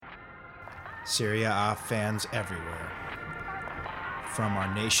Serie A fans everywhere, from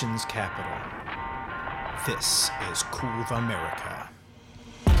our nation's capital, this is Cool America.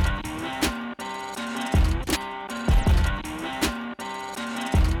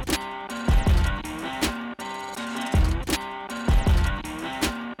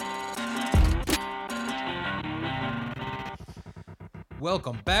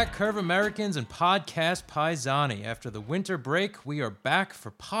 Welcome back, Curve Americans and Podcast Paisani. After the winter break, we are back for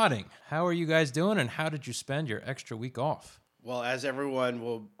potting. How are you guys doing, and how did you spend your extra week off? Well, as everyone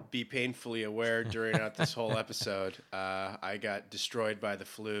will be painfully aware during this whole episode, I got destroyed by the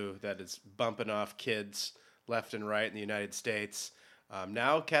flu that is bumping off kids left and right in the United States.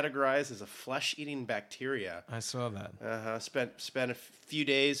 Now categorized as a flesh-eating bacteria. I saw that. Spent a few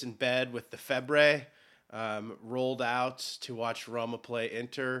days in bed with the febbre. Rolled out to watch Roma play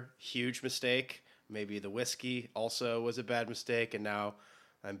Inter. Huge mistake. Maybe the whiskey also was a bad mistake, and now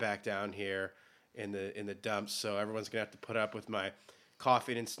I'm back down here in the dumps. So everyone's gonna have to put up with my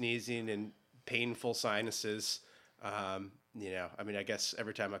coughing and sneezing and painful sinuses. I guess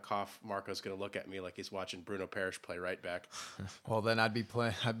every time I cough, Marco's gonna look at me like he's watching Bruno Peres play right back. Well, then I'd be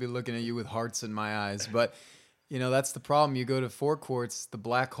looking at you with hearts in my eyes, but. You know, that's the problem. You go to forecourts, the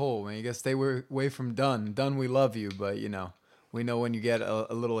black hole, and you gotta stay away from Dunn. Dunn, we love you, but, you know, we know when you get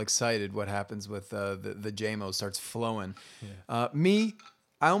a little excited what happens with the JMO starts flowing. Yeah.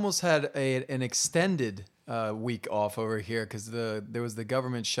 I almost had an extended week off over here because there was the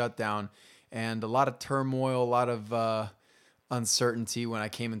government shutdown and a lot of turmoil, a lot of uncertainty when I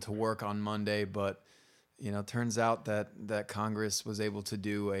came into work on Monday, but... You know, turns out that Congress was able to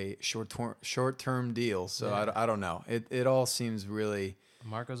do a short-term deal. So yeah. I don't know. It all seems really...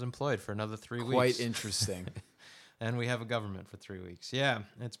 Marco's employed for another 3 weeks. Quite interesting. And we have a government for 3 weeks. Yeah,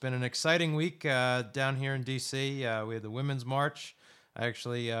 it's been an exciting week down here in D.C. We had the Women's March. I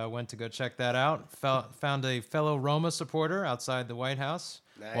actually went to go check that out. Found a fellow Roma supporter outside the White House.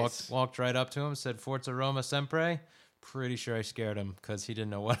 Nice. Walked right up to him, said, Forza Roma Sempre. Pretty sure I scared him because he didn't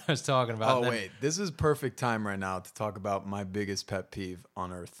know what I was talking about. Oh, wait. This is perfect time right now to talk about my biggest pet peeve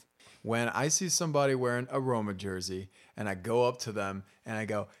on earth. When I see somebody wearing a Roma jersey and I go up to them and I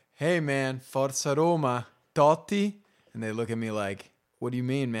go, hey, man, Forza Roma, Totti? And they look at me like, what do you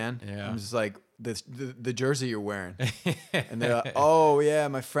mean, man? Yeah. I'm just like, the jersey you're wearing. And they're like, oh, yeah,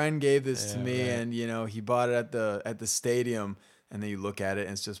 my friend gave this to me, right. And, you know, he bought it at the stadium. And then you look at it,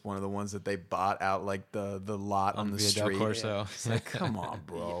 and it's just one of the ones that they bought out, like the lot on the Via street. Del Corso. It's like, come on,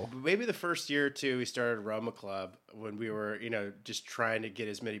 bro. Maybe the first year or two we started Roma Club when we were, just trying to get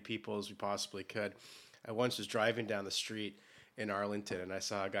as many people as we possibly could. I once was driving down the street in Arlington, and I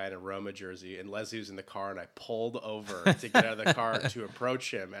saw a guy in a Roma jersey, and Leslie was in the car, and I pulled over to get out of the car to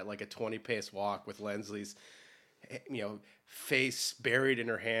approach him at like a 20-pace walk with Leslie's, face buried in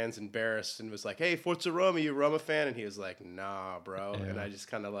her hands, embarrassed, and was like, hey, Forza Roma, you a Roma fan? And he was like, nah, bro. Yeah. And I just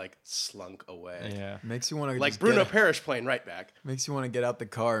kind of like slunk away. Yeah. Makes you want to like Bruno Peres playing right back. Makes you want to get out the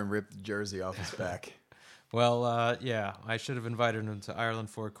car and rip the jersey off his back. Well, I should have invited him to Ireland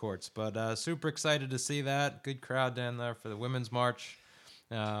Four Courts, but super excited to see that. Good crowd down there for the Women's March.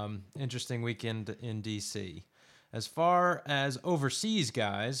 Interesting weekend in D.C. As far as overseas,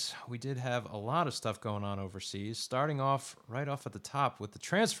 guys, we did have a lot of stuff going on overseas, starting off right off at the top with the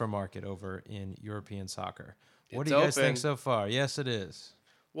transfer market over in European soccer. What do you guys think so far? Yes, it is.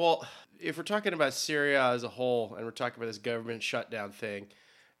 Well, if we're talking about Syria as a whole, and we're talking about this government shutdown thing,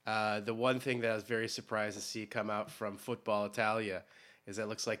 the one thing that I was very surprised to see come out from Football Italia is that it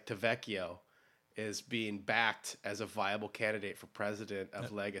looks like Tavecchio is being backed as a viable candidate for president of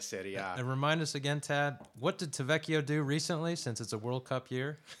Lega Serie A. And remind us again, Tad, what did Tavecchio do recently since it's a World Cup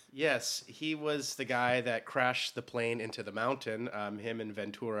year? Yes, he was the guy that crashed the plane into the mountain, him and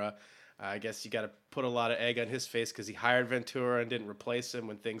Ventura. I guess you got to put a lot of egg on his face because he hired Ventura and didn't replace him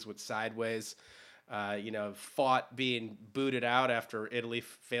when things went sideways. Fought being booted out after Italy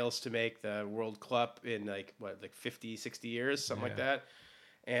fails to make the World Cup in 50, 60 years, something like that.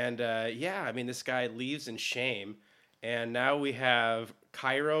 And, this guy leaves in shame. And now we have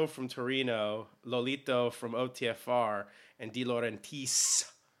Cairo from Torino, Lolito from OTFR, and De Laurentiis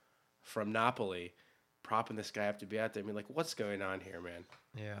from Napoli propping this guy up to be out there. I mean, like, what's going on here, man?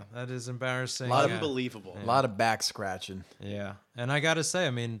 Yeah, that is embarrassing. Unbelievable. A lot of back scratching. Yeah. And I got to say,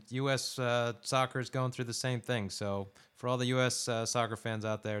 U.S. Soccer is going through the same thing. So for all the U.S. Soccer fans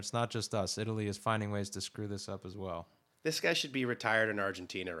out there, it's not just us. Italy is finding ways to screw this up as well. This guy should be retired in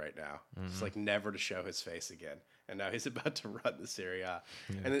Argentina right now. Mm-hmm. It's like never to show his face again. And now he's about to run the Serie A.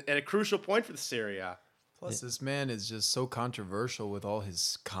 Yeah. And at a crucial point for the Serie A. Plus, this man is just so controversial with all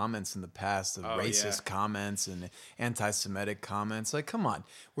his comments in the past, the Oh, racist yeah. comments and anti-Semitic comments. Like, come on,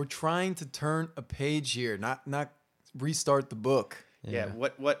 we're trying to turn a page here, not restart the book. Yeah,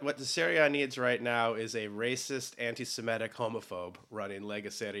 what the Serie A needs right now is a racist, anti-Semitic, homophobe running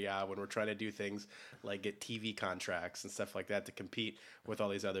Lega Serie A when we're trying to do things like get TV contracts and stuff like that to compete with all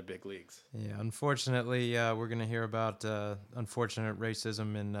these other big leagues. Yeah, unfortunately, we're going to hear about unfortunate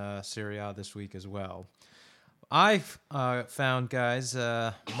racism in Serie A this week as well. I've found, guys,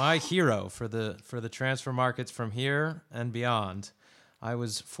 my hero for the transfer markets from here and beyond. I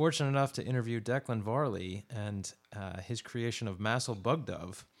was fortunate enough to interview Declan Varley and his creation of Masel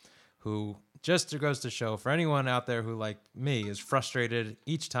Bugdov, who just goes to show for anyone out there who, like me, is frustrated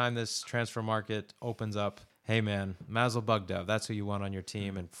each time this transfer market opens up. Hey, man, Masel Bugdov, that's who you want on your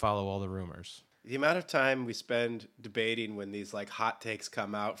team, and follow all the rumors. The amount of time we spend debating when these like hot takes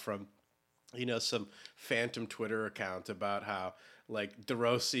come out from, some phantom Twitter account about how like De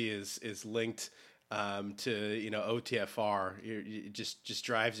Rossi is linked to OTFR, it just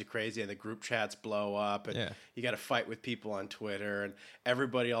drives you crazy, and the group chats blow up, and you got to fight with people on Twitter, and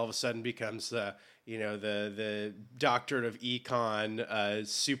everybody all of a sudden becomes the doctorate of econ,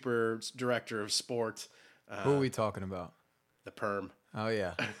 super director of sports. Who are we talking about? The perm. Oh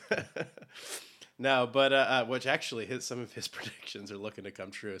yeah. No, but which actually some of his predictions are looking to come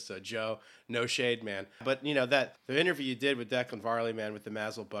true. So Joe, no shade, man. But that the interview you did with Declan Varley, man, with the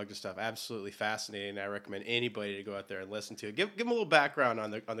Masel Bugdov stuff, absolutely fascinating. I recommend anybody to go out there and listen to it. Give him a little background on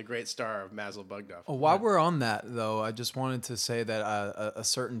the great star of Masel Bugdov. Oh, while we're on that, though, I just wanted to say that a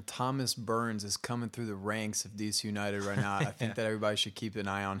certain Thomas Burns is coming through the ranks of DC United right now. I think that everybody should keep an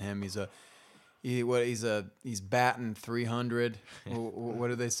eye on him. He's batting 300. What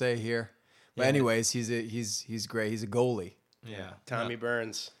do they say here? But anyways, he's great. He's a goalie. Yeah, Tommy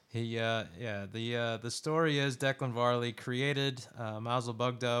Burns. The story is Declan Varley created Masel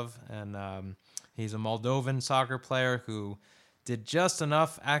Bugdov, and he's a Moldovan soccer player who did just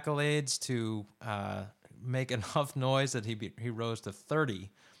enough accolades to make enough noise that he rose to 30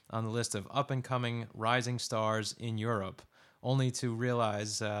 on the list of up and coming rising stars in Europe. Only to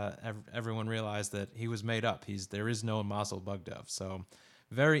realize everyone realized that he was made up. There is no Masel Bugdov. So.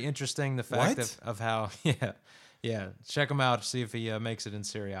 Very interesting, the fact of how, check him out, see if he makes it in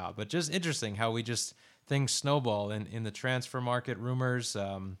Serie A. But just interesting how things snowball in the transfer market. Rumors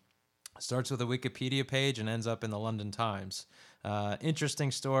starts with a Wikipedia page and ends up in the London Times.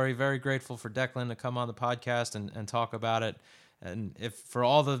 Interesting story. Very grateful for Declan to come on the podcast and talk about it. And if for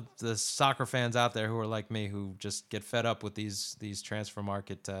all the soccer fans out there who are like me, who just get fed up with these transfer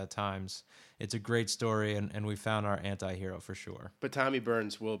market times, it's a great story, and we found our anti-hero for sure. But Tommy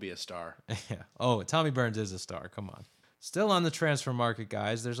Burns will be a star. Yeah. Oh, Tommy Burns is a star. Come on. Still on the transfer market,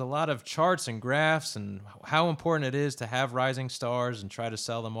 guys, there's a lot of charts and graphs and how important it is to have rising stars and try to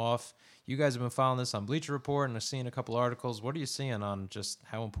sell them off. You guys have been following this on Bleacher Report, and I've seen a couple articles. What are you seeing on just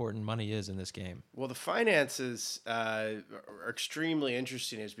how important money is in this game? Well, the finances are extremely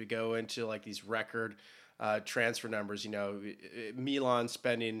interesting as we go into like these record transfer numbers. Milan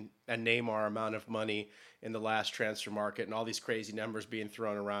spending a Neymar amount of money in the last transfer market, and all these crazy numbers being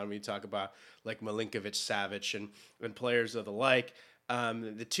thrown around when you talk about like Milinkovic, Savic, and players of the like.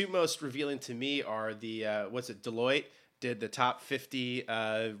 The two most revealing to me are the Deloitte did the top 50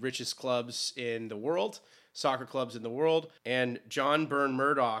 richest clubs in the world, soccer clubs in the world, and John Byrne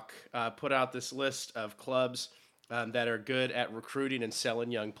Murdoch put out this list of clubs that are good at recruiting and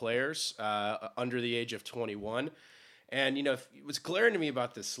selling young players under the age of 21. And, what's glaring to me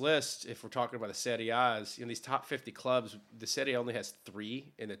about this list, if we're talking about the Serie A, is, these top 50 clubs, the Serie A only has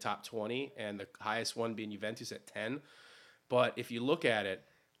 3 in the top 20, and the highest one being Juventus at 10. But if you look at it,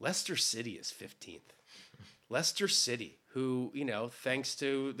 Leicester City is 15th. Leicester City, who, thanks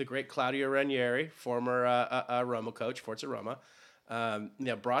to the great Claudio Ranieri, former Roma coach, Forza Roma,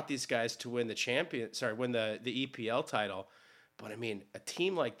 brought these guys to win the EPL title. But I mean, a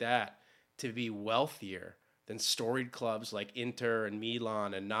team like that to be wealthier than storied clubs like Inter and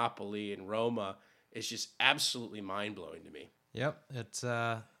Milan and Napoli and Roma is just absolutely mind-blowing to me. Yep. It's,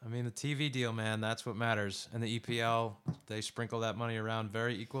 the TV deal, man, that's what matters. And the EPL, they sprinkle that money around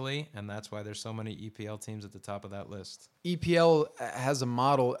very equally, and that's why there's so many EPL teams at the top of that list. EPL has a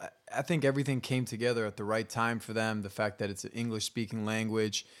model. I think everything came together at the right time for them. The fact that it's an English-speaking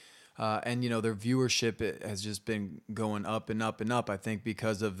language, and, their viewership has just been going up and up and up, I think,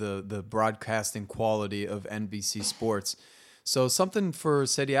 because of the broadcasting quality of NBC Sports. So something for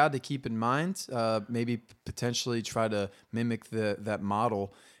Serie A to keep in mind, maybe potentially try to mimic that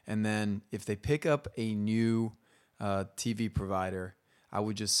model. And then if they pick up a new TV provider, I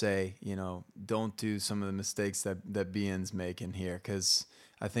would just say, don't do some of the mistakes that Bian's making here, because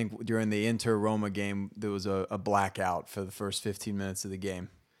I think during the Inter-Roma game, there was a blackout for the first 15 minutes of the game.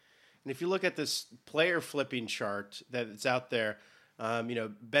 And if you look at this player flipping chart that's out there,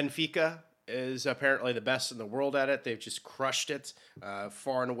 Benfica is apparently the best in the world at it. They've just crushed it,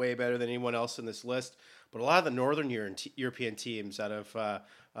 far and away better than anyone else in this list. But a lot of the Northern European teams out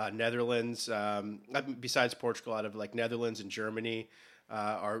of Netherlands, besides Portugal, out of like Netherlands and Germany,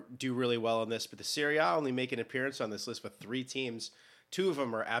 do really well on this. But the Serie A only make an appearance on this list with 3 teams. 2 of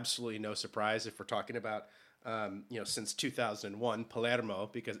them are absolutely no surprise if we're talking about since 2001, Palermo,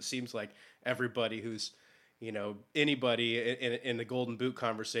 because it seems like everybody who's anybody in the Golden Boot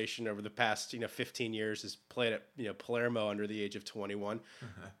conversation over the past 15 years has played at Palermo under the age of 21.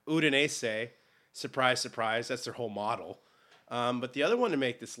 Udinese, surprise, surprise, that's their whole model. But the other one to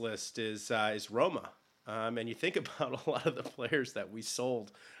make this list is Roma. And you think about a lot of the players that we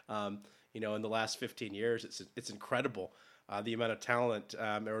sold, in the last 15 years. It's incredible the amount of talent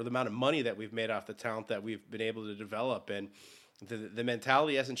or the amount of money that we've made off the talent that we've been able to develop. And the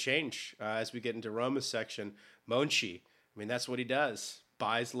mentality hasn't changed as we get into Roma's section. Monchi, that's what he does.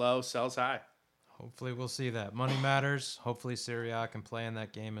 Buys low, sells high. Hopefully we'll see that. Money matters. Hopefully Serie A can play in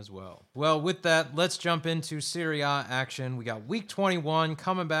that game as well. Well, with that, let's jump into Serie A action. We got week 21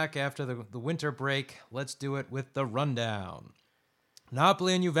 coming back after the winter break. Let's do it with the rundown.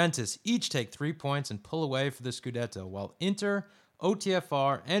 Napoli and Juventus each take 3 points and pull away for the Scudetto, while Inter,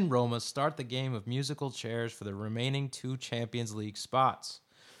 OTFR, and Roma start the game of musical chairs for the remaining 2 Champions League spots.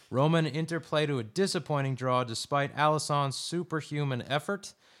 Roma and Inter play to a disappointing draw despite Alisson's superhuman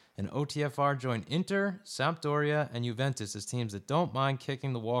effort, and OTFR join Inter, Sampdoria, and Juventus as teams that don't mind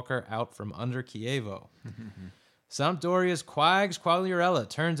kicking the Walker out from under Chievo. Sampdoria's Quagliarella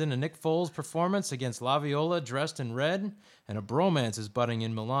turns in a Nick Foles performance against La Viola dressed in red, and a bromance is budding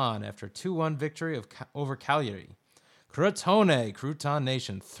in Milan after a 2-1 victory over Cagliari. Crouton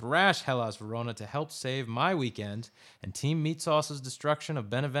Nation thrash Hellas Verona to help save my weekend, and Team Meat Sauce's destruction of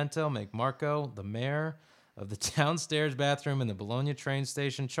Benevento make Marco, the mayor of the downstairs bathroom in the Bologna train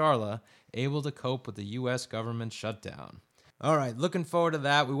station Charla, able to cope with the U.S. government shutdown. All right, looking forward to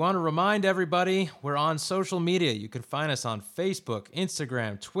that. We want to remind everybody we're on social media. You can find us on Facebook,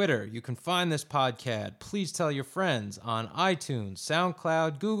 Instagram, Twitter. You can find this podcast. Please tell your friends on iTunes,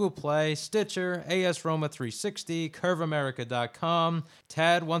 SoundCloud, Google Play, Stitcher, AS Roma 360, CurveAmerica.com.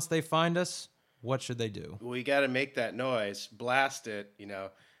 Tad, once they find us, what should they do? Well, you got to make that noise, blast it,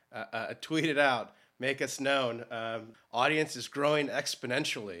 tweet it out, make us known. Audience is growing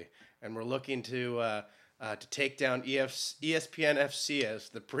exponentially, and we're looking to take down ESPN FC as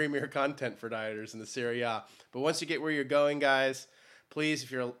the premier content for dieters in the Serie A. But once you get where you're going, guys,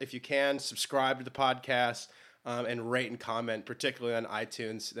 please, if you can, subscribe to the podcast and rate and comment, particularly on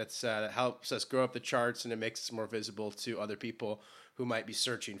iTunes. That helps us grow up the charts, and it makes us more visible to other people who might be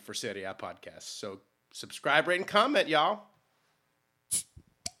searching for Serie A podcasts. So subscribe, rate, and comment, y'all.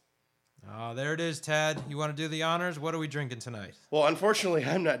 Oh, there it is, Tad. You want to do the honors? What are we drinking tonight? Well, unfortunately,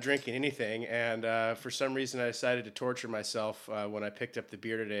 I'm not drinking anything, and for some reason, I decided to torture myself when I picked up the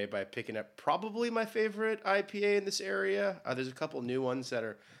beer today by picking up probably my favorite IPA in this area. There's a couple new ones that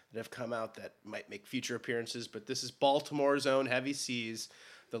have come out that might make future appearances, but this is Baltimore's own Heavy Seas,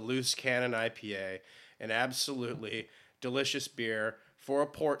 the Loose Cannon IPA, an absolutely delicious beer for a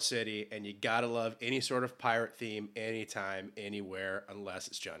port city, and you gotta love any sort of pirate theme anytime, anywhere, unless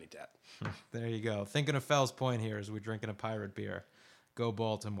it's Johnny Depp. There you go. Thinking of Fells Point here as we're drinking a pirate beer. Go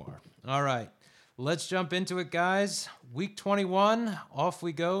Baltimore. All right, let's jump into it, guys. Week 21, off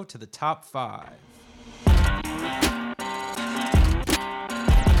we go to the top 5.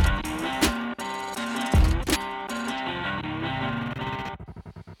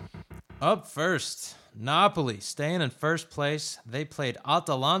 Up first, Napoli staying in first place. They played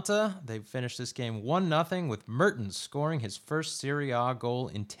Atalanta. They finished this game 1-0 with Mertens scoring his first Serie A goal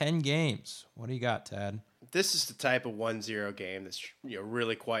in 10 games. What do you got, Tad? This is the type of 1-0 game that's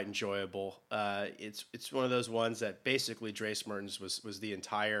really quite enjoyable. It's one of those ones that basically Dries Mertens was the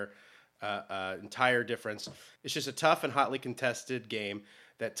entire difference. It's just a tough and hotly contested game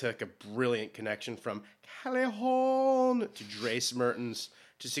that took a brilliant connection from Callejon to Dries Mertens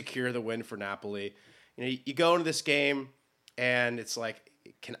to secure the win for Napoli. You go into this game, and it's like,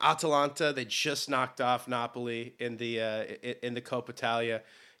 can Atalanta? They just knocked off Napoli in the Coppa Italia.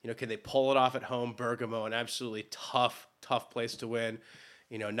 Can they pull it off at home? Bergamo, an absolutely tough place to win.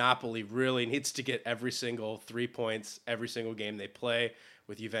 Napoli really needs to get every single 3 points every single game they play,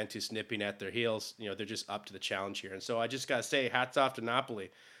 with Juventus nipping at their heels. They're just up to the challenge here. And so I just got to say, hats off to Napoli.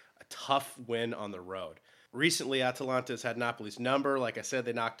 A tough win on the road. Recently, Atalanta has had Napoli's number. Like I said,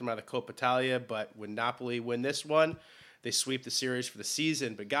 they knocked them out of the Coppa Italia, but when Napoli win this one, they sweep the series for the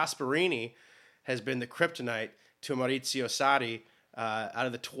season. But Gasperini has been the kryptonite to Maurizio Sarri. Out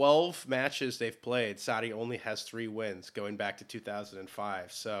of the 12 matches they've played, Sarri only has 3 wins going back to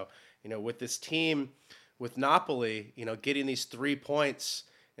 2005. So, with this team, with Napoli, getting these 3 points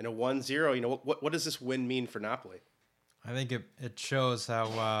in a 1-0, what does this win mean for Napoli? I think it shows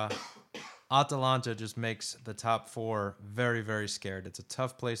how Atalanta just makes the top 4 very, very scared. It's a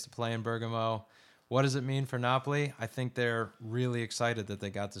tough place to play in Bergamo. What does it mean for Napoli? I think they're really excited that they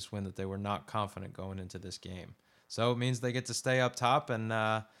got this win, that they were not confident going into this game. So it means they get to stay up top, and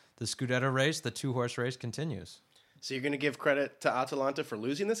the Scudetto race, the 2-horse race, continues. So you're going to give credit to Atalanta for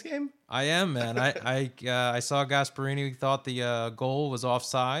losing this game? I am, man. I saw Gasperini thought the goal was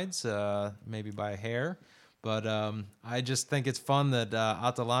offsides, maybe by a hair. But I just think it's fun that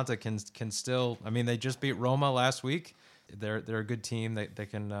Atalanta can still. I mean, they just beat Roma last week. They're a good team. They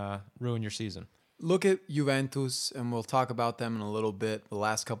can ruin your season. Look at Juventus, and we'll talk about them in a little bit. The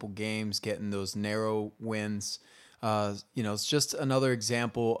last couple games, getting those narrow wins. It's just another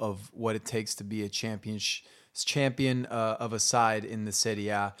example of what it takes to be a champion of a side in the Serie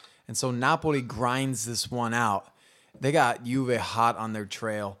A. And so Napoli grinds this one out. They got Juve hot on their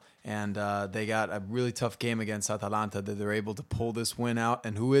trail, and they got a really tough game against Atalanta that they're able to pull this win out.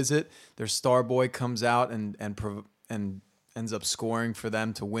 And who is it? Their star boy comes out and ends up scoring for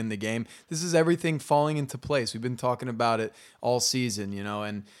them to win the game. This is everything falling into place. We've been talking about it all season,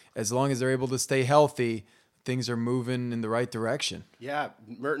 and as long as they're able to stay healthy, things are moving in the right direction. Yeah,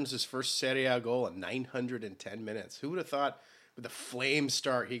 Mertens' first Serie A goal in 910 minutes. Who would have thought with the flame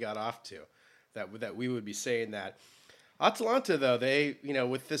start he got off to that we would be saying that? Atalanta, though, they,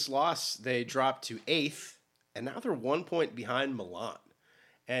 with this loss, they dropped to 8th, and now they're 1 point behind Milan.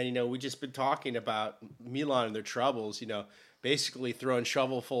 And, we just been talking about Milan and their troubles, basically throwing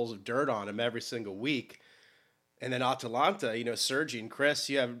shovelfuls of dirt on them every single week. And then Atalanta, Sergi and Chris,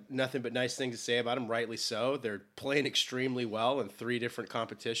 you have nothing but nice things to say about them, rightly so. They're playing extremely well in 3 different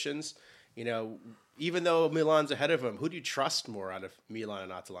competitions. Even though Milan's ahead of them, who do you trust more out of Milan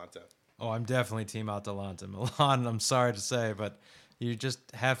and Atalanta? Oh, I'm definitely Team Atalanta. Milan, I'm sorry to say, but you just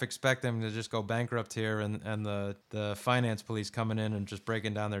half expect them to just go bankrupt here and the finance police coming in and just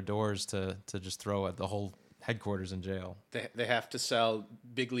breaking down their doors to just throw at the whole headquarters in jail. They have to sell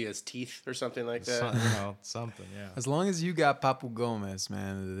Biglia's teeth or something like that. Something, yeah. As long as you got Papu Gomez,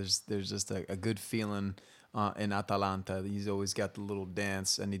 man, there's just a good feeling in Atalanta. He's always got the little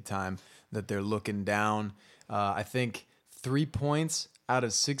dance anytime that they're looking down. I think 3 points out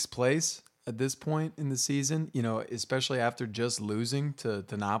of 6th place at this point in the season, especially after just losing to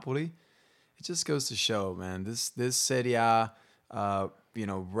Napoli. It just goes to show, man, this Serie A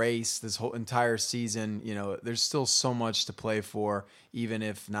race, this whole entire season, there's still so much to play for, even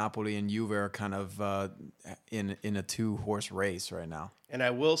if Napoli and Juve are kind of in a 2-horse race right now. And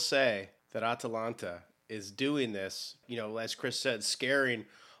I will say that Atalanta is doing this, as Chris said, scaring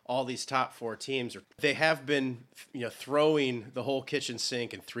all these top 4 teams. They have been, throwing the whole kitchen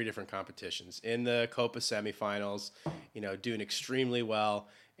sink in 3 different competitions. In the Copa semifinals, doing extremely well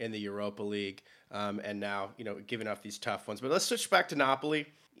in the Europa League. And now, giving up these tough ones. But let's switch back to Napoli.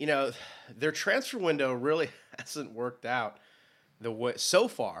 Their transfer window really hasn't worked out so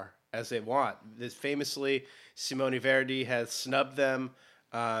far as they want. Famously, Simone Verdi has snubbed them.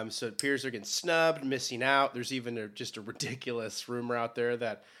 So it appears they're getting snubbed, missing out. There's even just a ridiculous rumor out there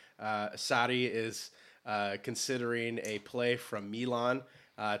that Sarri is considering a play from Milan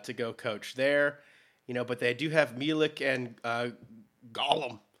to go coach there. But they do have Milik and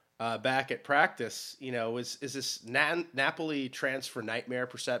Gollum back at practice. Is this Napoli transfer nightmare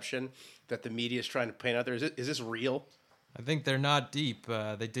perception that the media is trying to paint out there? Is this real? I think they're not deep.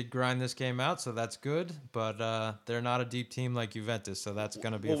 They did grind this game out, so that's good. But they're not a deep team like Juventus, so that's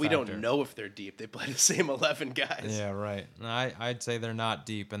going to be a factor. We don't know if they're deep. They play the same 11 guys. Yeah, right. I'd say they're not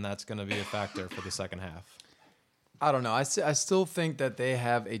deep, and that's going to be a factor for the second half. I don't know. I still think that they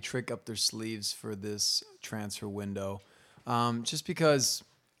have a trick up their sleeves for this transfer window, just because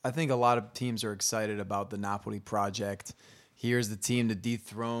I think a lot of teams are excited about the Napoli project. Here's the team to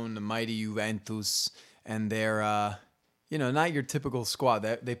dethrone the mighty Juventus, and they're not your typical squad.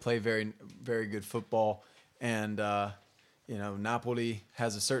 They play very, very good football, and Napoli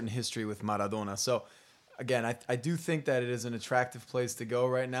has a certain history with Maradona. So, again, I do think that it is an attractive place to go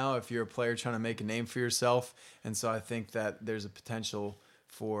right now if you're a player trying to make a name for yourself. And so I think that there's a potential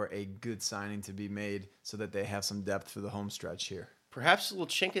for a good signing to be made so that they have some depth for the home stretch here. Perhaps a little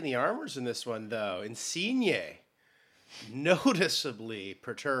chink in the armors in this one, though. Insigne, noticeably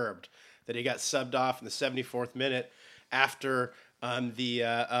perturbed that he got subbed off in the 74th minute after the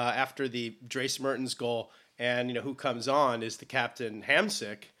Drace Mertens goal. And, who comes on is the captain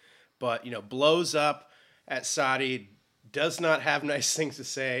Hamsik, but, blows up at Sadi, does not have nice things to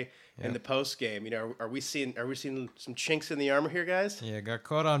say in the post game. Are we seeing some chinks in the armor here, guys? Yeah, got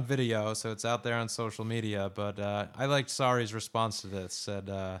caught on video, so it's out there on social media. But I liked Sarri's response to this. Said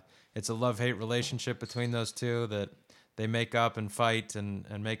it's a love-hate relationship between those two, that they make up and fight and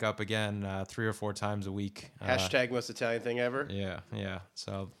make up again 3 or 4 times a week. Hashtag most Italian thing ever. Yeah.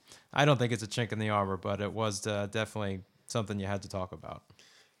 So I don't think it's a chink in the armor, but it was definitely something you had to talk about.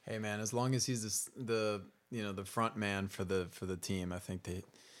 Hey man, as long as he's the front man for the team, I think they,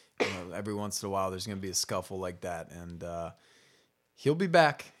 every once in a while there's going to be a scuffle like that, and he'll be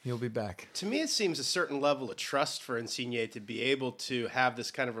back. He'll be back. To me, it seems a certain level of trust for Insigne to be able to have this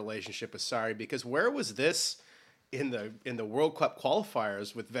kind of relationship with Sarri, because where was this in the World Cup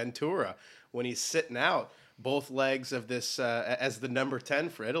qualifiers with Ventura when he's sitting out both legs of this as the number 10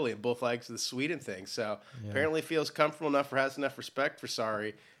 for Italy and both legs of the Sweden thing? So apparently feels comfortable enough or has enough respect for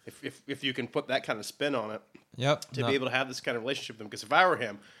Sarri, if you can put that kind of spin on it. Yep. To be able to have this kind of relationship with him. Because if I were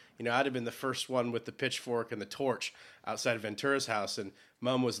him, I'd have been the first one with the pitchfork and the torch outside of Ventura's house, and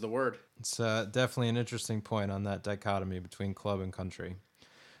mum was the word. It's definitely an interesting point on that dichotomy between club and country.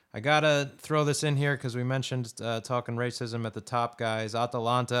 I got to throw this in here because we mentioned talking racism at the top, guys.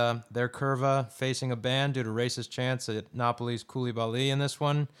 Atalanta, their Curva facing a ban due to racist chants at Napoli's Koulibaly in this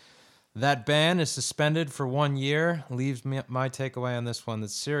one. That ban is suspended for 1 year. Leaves me my takeaway on this one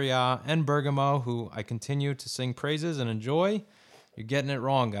that Serie A and Bergamo, who I continue to sing praises and enjoy, you're getting it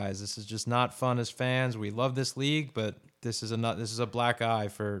wrong, guys. This is just not fun as fans. We love this league, but this is a black eye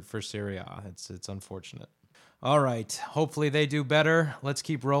for Serie A. It's unfortunate. All right, hopefully they do better. Let's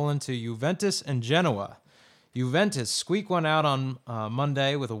keep rolling to Juventus and Genoa. Juventus squeak one out on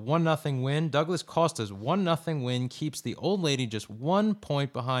Monday with a 1-0 win. Douglas Costa's 1-0 win keeps the old lady just 1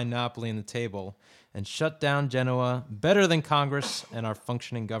 point behind Napoli in the table and shut down Genoa better than Congress and our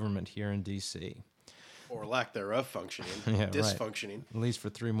functioning government here in D.C. Or lack thereof functioning. Dysfunctioning. Right. At least for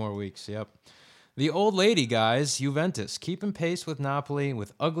 3 more weeks, yep. The old lady, guys, Juventus, keeping pace with Napoli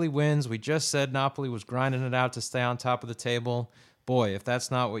with ugly wins. We just said Napoli was grinding it out to stay on top of the table. Boy, if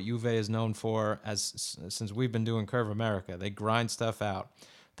that's not what Juve is known for, since we've been doing Curve America, they grind stuff out.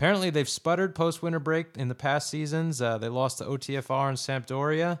 Apparently, they've sputtered post-winter break in the past seasons. They lost to OTFR and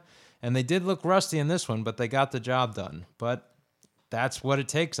Sampdoria, and they did look rusty in this one, but they got the job done. But that's what it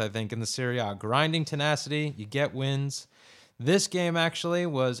takes, I think, in the Serie A. Grinding tenacity, you get wins. This game actually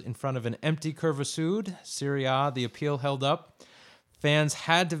was in front of an empty Curva Sud. Serie A, the appeal held up. Fans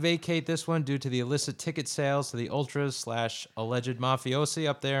had to vacate this one due to the illicit ticket sales to the Ultras / alleged mafiosi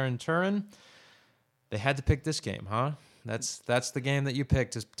up there in Turin. They had to pick this game, huh? That's the game that you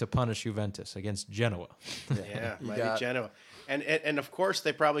picked to punish Juventus against Genoa. Yeah, mighty Genoa. And of course,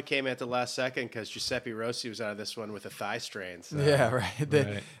 they probably came at the last second because Giuseppe Rossi was out of this one with a thigh strain. So. Yeah,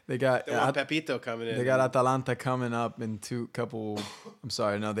 right. They got Pepito coming in. They got Atalanta coming up in I'm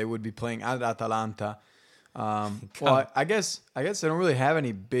sorry, no, they would be playing at Atalanta. Well, I guess they don't really have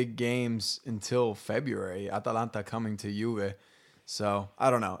any big games until February. Atalanta coming to Juve, so I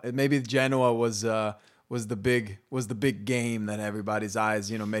don't know. Maybe Genoa was the big game that everybody's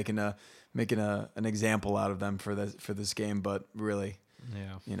eyes, making an example out of them for this game, but really,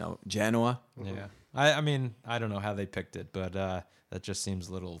 Genoa. Yeah, I mean, I don't know how they picked it, but that just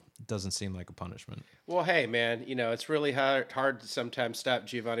doesn't seem like a punishment. Well, hey, man, it's really hard to sometimes stop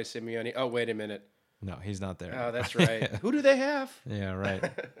Giovanni Simeone. Oh, wait a minute. No, he's not there. Oh, that's right. Who do they have? Yeah,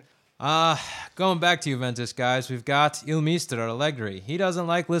 right. Going back to Juventus, guys, we've got Il Mister Allegri. He doesn't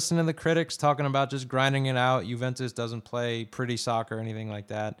like listening to the critics talking about just grinding it out. Juventus doesn't play pretty soccer or anything like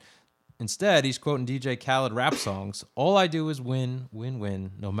that. Instead, he's quoting DJ Khaled rap songs. All I do is win, win,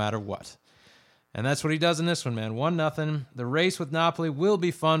 win, no matter what. And that's what he does in this one, man. 1-0. The race with Napoli will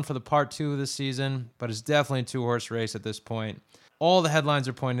be fun for the part 2 of the season, but it's definitely a 2-horse race at this point. All the headlines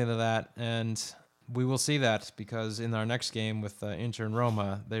are pointing to that, and we will see that because in our next game with Inter and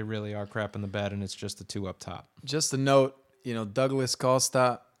Roma, they really are crapping the bed, and it's just the 2 up top. Just a note, Douglas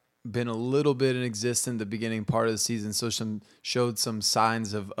Costa been a little bit in existence the beginning part of the season, so showed some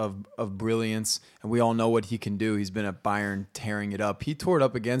signs of brilliance, and we all know what he can do. He's been at Bayern tearing it up. He tore it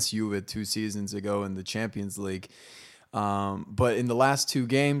up against Juve 2 seasons ago in the Champions League. But in the last 2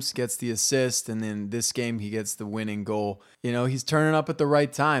 games, gets the assist, and then this game he gets the winning goal. He's turning up at the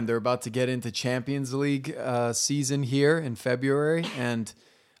right time. They're about to get into Champions League season here in February, and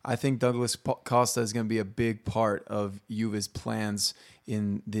I think Douglas Costa is going to be a big part of Juve's plans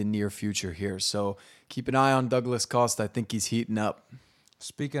in the near future here. So keep an eye on Douglas Costa. I think he's heating up.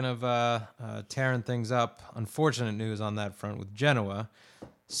 Speaking of tearing things up, unfortunate news on that front with Genoa.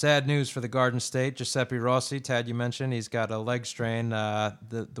 Sad news for the Garden State. Giuseppe Rossi, Tad, you mentioned, he's got a leg strain.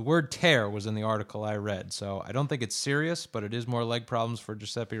 The word tear was in the article I read, so I don't think it's serious, but it is more leg problems for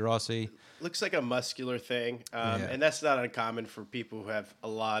Giuseppe Rossi. Looks like a muscular thing, and that's not uncommon for people who have a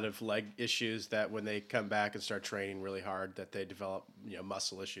lot of leg issues, that when they come back and start training really hard, that they develop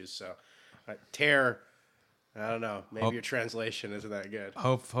muscle issues. So tear, I don't know, maybe your translation isn't that good.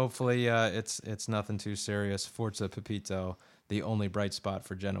 Hopefully it's nothing too serious. Forza Pepito, the only bright spot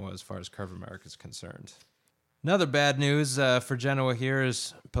for Genoa as far as Curve America is concerned. Another bad news for Genoa here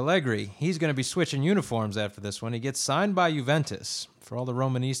is Pellegrini. He's going to be switching uniforms after this one. He gets signed by Juventus. For all the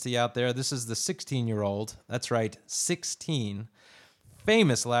Romanisti out there, this is the 16-year-old. That's right, 16.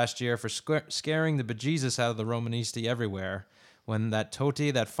 Famous last year for scaring the bejesus out of the Romanisti everywhere. When that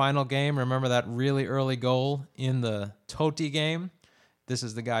Totti, that final game, remember that really early goal in the Totti game? This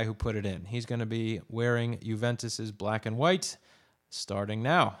is the guy who put it in. He's going to be wearing Juventus's black and white starting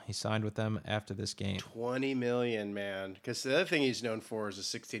now. He signed with them after this game. 20 million, man. Because the other thing he's known for is a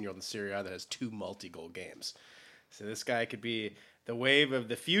 16-year-old in Serie A that has 2 multi-goal games. So this guy could be the wave of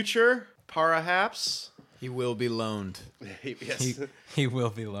the future, perhaps. He will be loaned. Yes. He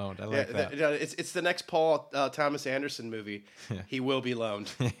will be loaned. I like that. It's the next Paul Thomas Anderson movie. Yeah. He will be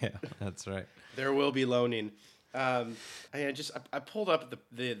loaned. Yeah, that's right. There will be loaning. I pulled up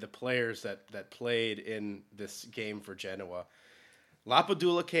the players that played in this game for Genoa.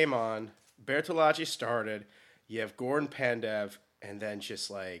 Lapadula came on. Bertolacci started. You have Gordon Pandev, and then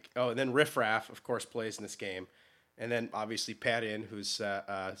and then Riff Raff, of course, plays in this game. And then obviously Pat In, who's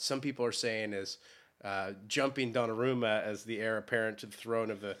some people are saying is jumping Donnarumma as the heir apparent to the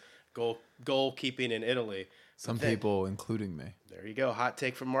throne of the goalkeeping in Italy. Some people, including me. There you go. Hot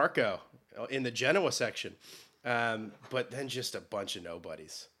take from Marco in the Genoa section. But then just a bunch of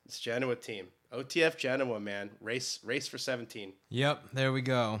nobodies. It's Genoa team. OTF Genoa, man. Race for 17. Yep, there we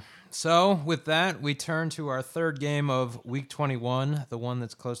go. So with that, we turn to our third game of Week 21, the one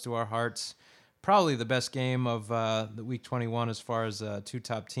that's close to our hearts. Probably the best game of the Week 21 as far as two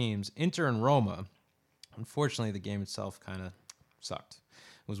top teams, Inter and Roma. Unfortunately, the game itself kind of sucked.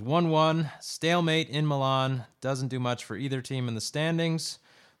 It was 1-1, stalemate in Milan. Doesn't do much for either team in the standings.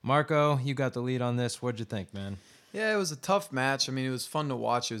 Marco, you got the lead on this. What'd you think, man? Yeah, it was a tough match. I mean, it was fun to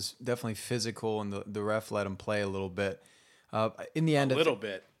watch. It was definitely physical, and the ref let him play a little bit. In the end,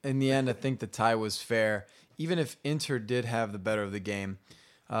 In the end, I think the tie was fair, even if Inter did have the better of the game.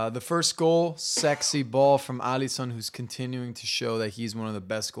 The first goal, sexy ball from Alisson, who's continuing to show that he's one of the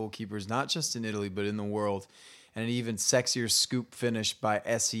best goalkeepers, not just in Italy, but in the world. And an even sexier scoop finish by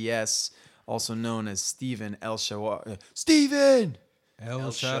SES, also known as Steven El Shaarawy. Steven!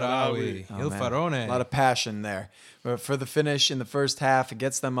 El Shaarawy. Il Farone. A lot of passion there. But for the finish in the first half, it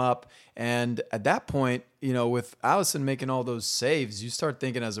gets them up. And at that point, with Alisson making all those saves, you start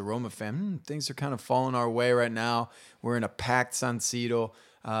thinking as a Roma fan, things are kind of falling our way right now. We're in a packed San Siro.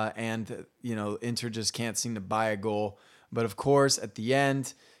 And Inter just can't seem to buy a goal. But of course, at the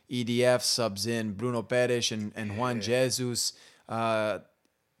end, EDF subs in Bruno Peres and Juan Jesus. Brozovic,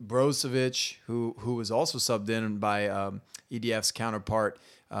 who was also subbed in by EDF's counterpart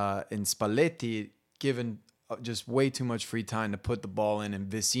in Spalletti, given just way too much free time to put the ball in. And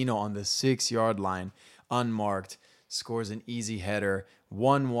Vecino on the 6-yard line, unmarked, scores an easy header,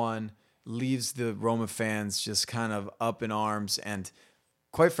 1-1, leaves the Roma fans just kind of up in arms. And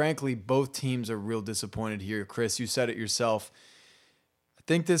quite frankly, both teams are real disappointed here. Chris, you said it yourself. I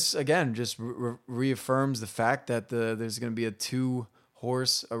think this, again, just reaffirms the fact that there's going to be a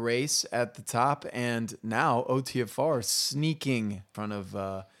two-horse race at the top, and now OTFR sneaking in front of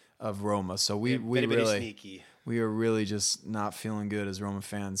Roma. So we are really just not feeling good as Roma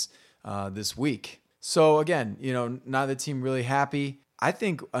fans this week. So again, neither team really happy. I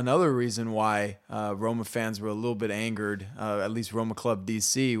think another reason why Roma fans were a little bit angered, at least Roma Club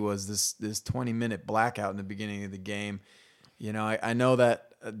DC, was this 20-minute blackout in the beginning of the game. I know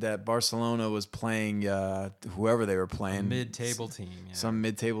that Barcelona was playing whoever they were playing. Mid-table team. Yeah. Some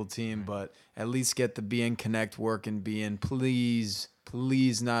mid-table team, but at least get the BN Connect working, BN.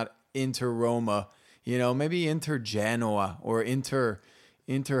 Please not Inter Roma. Maybe Inter Genoa or Inter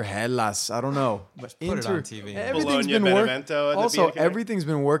Hellas. I don't know. But put it on TV. Everything's been working. Also, everything's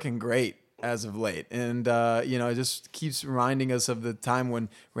been working great as of late. And, it just keeps reminding us of the time when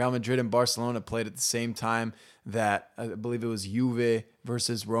Real Madrid and Barcelona played at the same time, that I believe it was Juve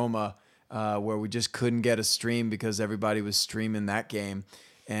versus Roma, where we just couldn't get a stream because everybody was streaming that game.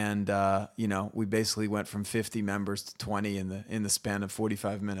 And, we basically went from 50 members to 20 in the span of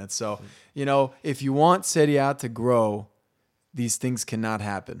 45 minutes. So, if you want Serie A to grow, these things cannot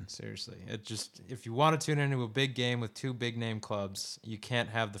happen. Seriously, if you want to tune into a big game with two big name clubs, you can't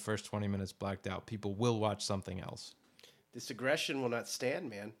have the first 20 minutes blacked out. People will watch something else. This aggression will not stand,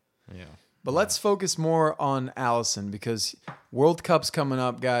 man. Yeah. But let's focus more on Allison because World Cup's coming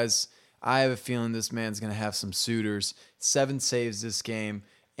up, guys. I have a feeling this man's going to have some suitors. 7 saves this game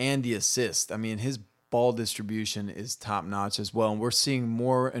and the assist. I mean, his ball distribution is top-notch as well. And we're seeing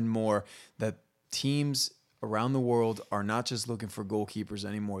more and more that teams around the world are not just looking for goalkeepers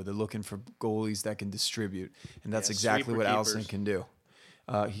anymore. They're looking for goalies that can distribute. And that's exactly what Allison can do.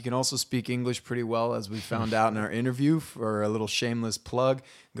 He can also speak English pretty well, as we found out in our interview. For a little shameless plug,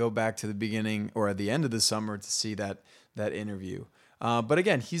 go back to the beginning or at the end of the summer to see that interview. But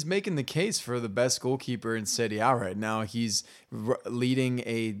again, he's making the case for the best goalkeeper in Serie A right now. He's leading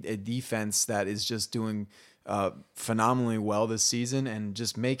a defense that is just doing phenomenally well this season and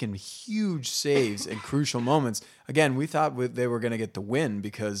just making huge saves in crucial moments. Again, we thought they were going to get the win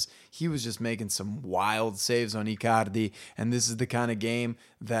because he was just making some wild saves on Icardi, and this is the kind of game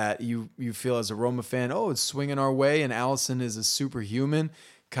that you feel as a Roma fan, oh, it's swinging our way, and Allison is a superhuman,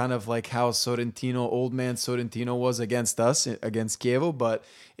 kind of like how old man Sorrentino was against us, against Chievo, but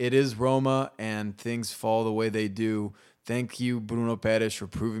it is Roma, and things fall the way they do. Thank you, Bruno Perez, for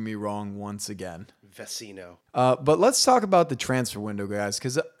proving me wrong once again. Vecino. But let's talk about the transfer window, guys,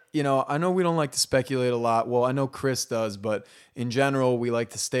 because I know we don't like to speculate a lot. Well, I know Chris does, but in general, we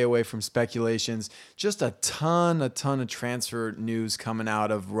like to stay away from speculations. Just a ton of transfer news coming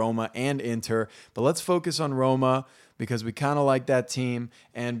out of Roma and Inter. But let's focus on Roma because we kind of like that team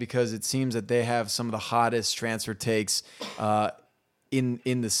and because it seems that they have some of the hottest transfer takes in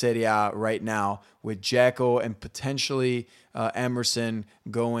the Serie A right now, with Dzeko and potentially Emerson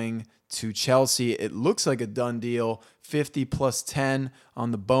going to Chelsea. It looks like a done deal. 50 plus 10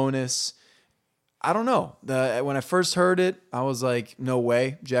 on the bonus. I don't know. When I first heard it, I was like, no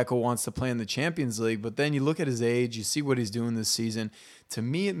way. Dzeko wants to play in the Champions League. But then you look at his age, you see what he's doing this season. To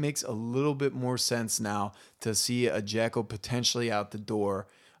me, it makes a little bit more sense now to see a Dzeko potentially out the door.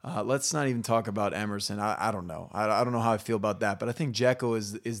 Let's not even talk about Emerson. I don't know. I don't know how I feel about that. But I think Dzeko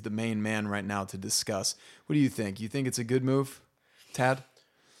is the main man right now to discuss. What do you think? You think it's a good move, Tad?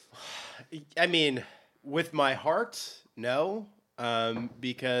 I mean, with my heart, no,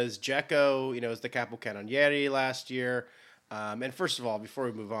 because Dzeko, is the capocannoniere last year. And first of all, before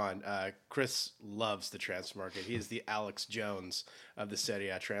we move on, Chris loves the transfer market. He is the Alex Jones of the Serie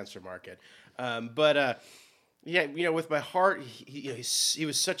A transfer market. Yeah, with my heart, he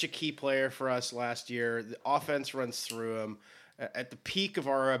was such a key player for us last year. The offense runs through him. At the peak of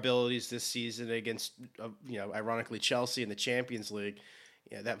our abilities this season against, ironically, Chelsea in the Champions League,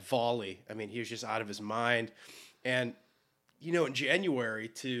 that volley, I mean, he was just out of his mind. And, in January,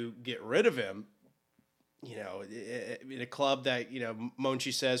 to get rid of him, in a club that,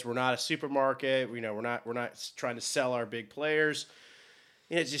 Monchi says we're not a supermarket, we're not trying to sell our big players.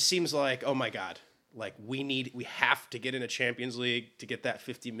 It just seems like, oh my God, like we have to get in a Champions League to get that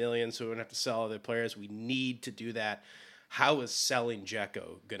 50 million so we don't have to sell other players. We need to do that. How is selling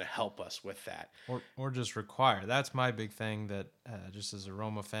Dzeko going to help us with that? Or just require. That's my big thing that just as a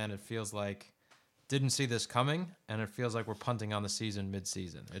Roma fan, it feels like didn't see this coming, and it feels like we're punting on the season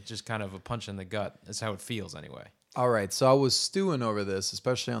mid-season. It's just kind of a punch in the gut. That's how it feels anyway. All right, so I was stewing over this,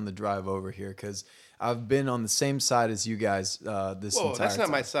 especially on the drive over here, because I've been on the same side as you guys this entire time. That's not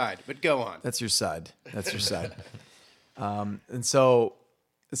my side, but go on. That's your side. That's your side. And so,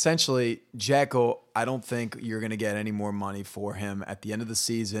 essentially, Dzeko, I don't think you're going to get any more money for him at the end of the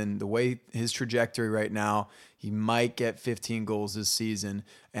season. The way his trajectory right now, he might get 15 goals this season,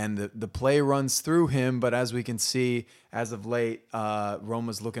 and the play runs through him. But as we can see, as of late,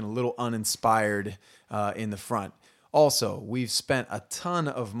 Roma's looking a little uninspired in the front. Also, we've spent a ton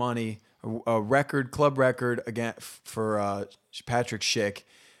of money, a club record again for Patrick Schick.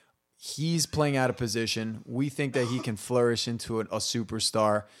 He's playing out of position. We think that he can flourish into a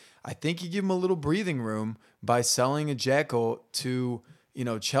superstar. I think you give him a little breathing room by selling a Dzeko to,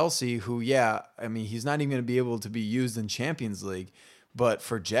 Chelsea, who, he's not even going to be able to be used in Champions League. But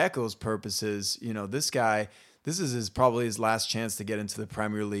for Dzeko's purposes, this is probably his last chance to get into the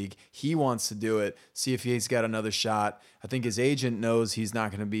Premier League. He wants to do it, see if he's got another shot. I think his agent knows he's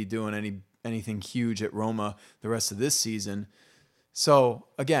not going to be doing anything huge at Roma the rest of this season. So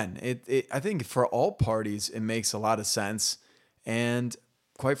again, I think for all parties it makes a lot of sense, and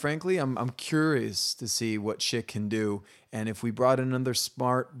quite frankly, I'm curious to see what Schick can do. And if we brought another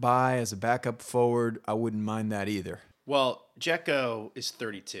smart buy as a backup forward, I wouldn't mind that either. Well, Dzeko is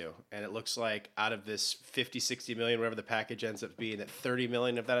 32, and it looks like out of this 50, 60 million, whatever the package ends up being, that 30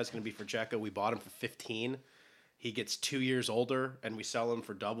 million of that is going to be for Dzeko. We bought him for 15. he gets 2 years older, and we sell him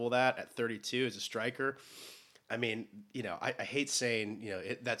for double that at 32 as a striker. I mean, I hate saying,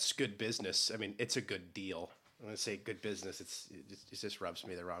 that's good business. I mean, it's a good deal. I'm going to say good business. It just rubs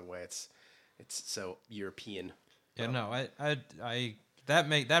me the wrong way. It's so European. Yeah, no,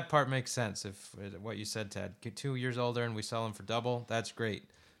 that part makes sense. If what you said, Ted, get 2 years older and we sell him for double, that's great.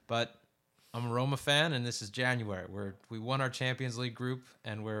 But I'm a Roma fan, and this is January. We won our Champions League group,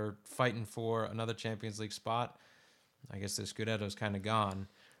 and we're fighting for another Champions League spot. I guess the Scudetto's kind of gone.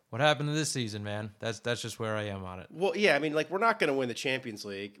 What happened to this season, man? That's just where I am on it. Well, yeah, I mean, we're not going to win the Champions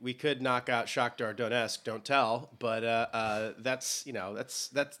League. We could knock out Shakhtar Donetsk, don't tell. But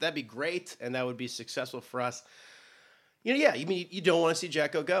that'd be great, and that would be successful for us. Yeah, I mean, you don't want to see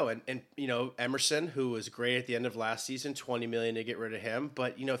Dzeko go. And Emerson, who was great at the end of last season, $20 million to get rid of him.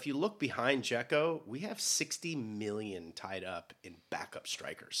 But, if you look behind Dzeko, we have $60 million tied up in backup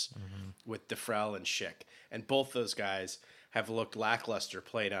strikers with Defrel and Schick. And both those guys have looked lackluster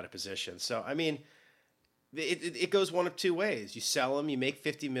playing out of position. So, I mean, it goes one of two ways. You sell them, you make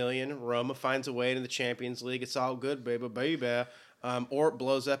 $50 million, Roma finds a way into the Champions League, it's all good, baby. Or it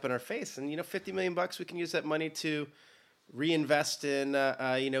blows up in our face. And, $50 million, we can use that money to reinvest in,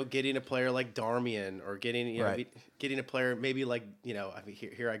 getting a player like Darmian, or getting a player maybe like, I mean,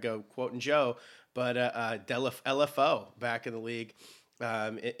 here I go quoting Joe, but LFO back in the league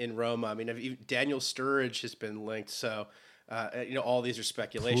in Roma. I mean, Daniel Sturridge has been linked, so all these are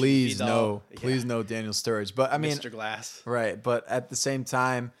speculation. Please no Daniel Sturridge. But I mean, Mr. Glass, right? But at the same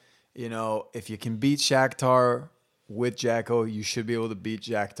time, if you can beat Shakhtar with Dzeko, you should be able to beat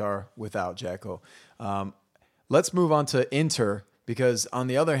Shakhtar without Dzeko. Let's move on to Inter, because on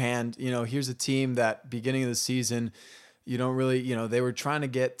the other hand, here's a team that beginning of the season, you don't really, they were trying to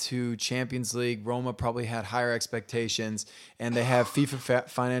get to Champions League. Roma probably had higher expectations, and they have FIFA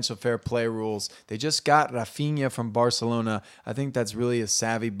financial fair play rules. They just got Rafinha from Barcelona. I think that's really a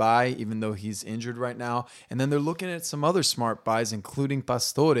savvy buy, even though he's injured right now. And then they're looking at some other smart buys, including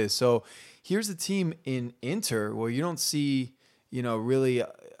Pastore. So here's a team in Inter where you don't see, really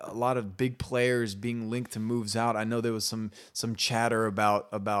a lot of big players being linked to moves out. I know there was some chatter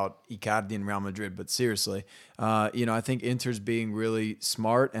about Icardi in Real Madrid, but seriously, I think Inter's being really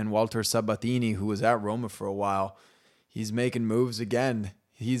smart, and Walter Sabatini, who was at Roma for a while, he's making moves again.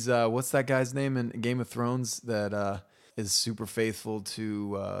 He's what's that guy's name in Game of Thrones that is super faithful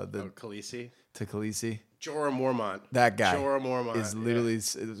to Khaleesi. To Khaleesi. Jorah Mormont. That guy Jorah Mormont is literally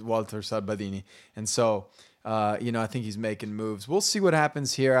Walter Sabatini, and so. I think he's making moves. We'll see what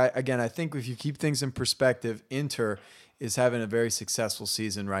happens here. I think if you keep things in perspective, Inter is having a very successful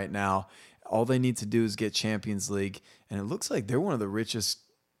season right now. All they need to do is get Champions League, and it looks like they're one of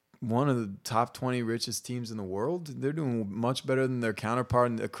the top 20 richest teams in the world. They're doing much better than their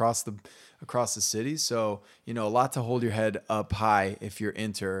counterpart across the city. So, a lot to hold your head up high if you're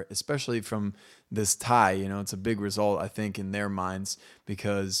Inter, especially from this tie. It's a big result, I think, in their minds,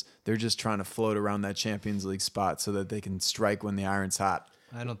 because they're just trying to float around that Champions League spot so that they can strike when the iron's hot.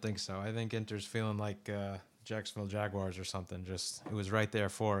 I don't think so. I think Inter's feeling like Jacksonville Jaguars or something. Just it was right there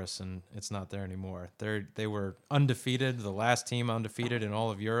for us, and it's not there anymore. They were undefeated, the last team undefeated in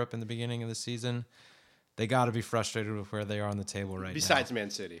all of Europe in the beginning of the season. They got to be frustrated with where they are on the table right now. Besides Man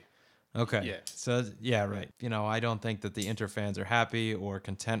City. Okay. Yeah. So, yeah, right. I don't think that the Inter fans are happy or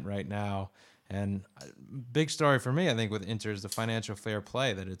content right now. And big story for me, I think, with Inter is the financial fair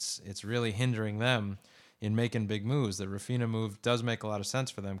play, that it's really hindering them in making big moves. The Rafinha move does make a lot of sense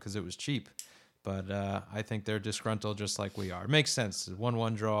for them because it was cheap. But I think they're disgruntled just like we are. It makes sense.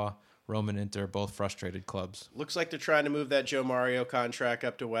 1-1 draw, Roma and Inter, both frustrated clubs. Looks like they're trying to move that Joe Mario contract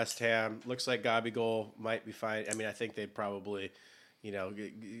up to West Ham. Looks like Gabigol might be fine. I mean, I think they'd probably,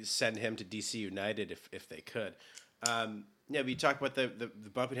 send him to DC United if they could. But you talk about the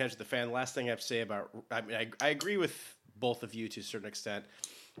bumping heads with the fan. Last thing I have to say about, I agree with both of you to a certain extent.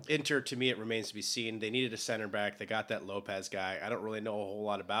 Inter, to me, it remains to be seen. They needed a center back. They got that Lopez guy. I don't really know a whole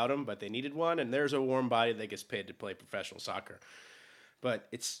lot about him, but they needed one, and there's a warm body that gets paid to play professional soccer. But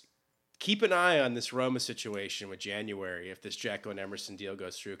keep an eye on this Roma situation with January if this Dzeko and Emerson deal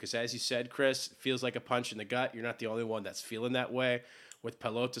goes through, because as you said, Chris, it feels like a punch in the gut. You're not the only one that's feeling that way. With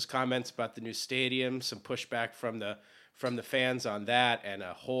Pelota's comments about the new stadium, some pushback from the fans on that, and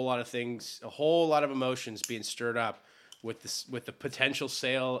a whole lot of emotions being stirred up with the potential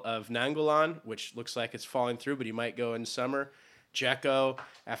sale of Nainggolan, which looks like it's falling through, but he might go in summer. Dzeko,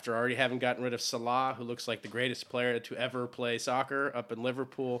 after already having gotten rid of Salah, who looks like the greatest player to ever play soccer up in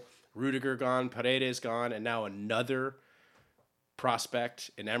Liverpool. Rudiger gone, Paredes gone, and now another prospect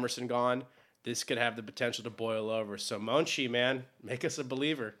in Emerson gone. This could have the potential to boil over. So Monchi, man, make us a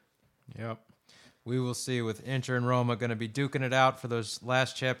believer. Yep. We will see with Inter and Roma going to be duking it out for those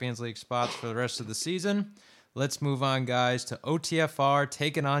last Champions League spots for the rest of the season. Let's move on, guys, to OTFR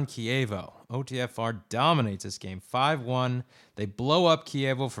taking on Chievo. OTFR dominates this game 5-1. They blow up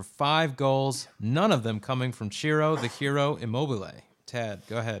Chievo for 5 goals, none of them coming from Ciro, the hero, Immobile. Tad,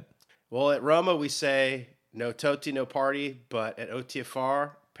 go ahead. Well, at Roma, we say no Totti, no party, but at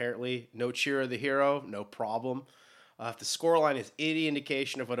OTFR, apparently no Ciro, the hero, no problem. If the scoreline is any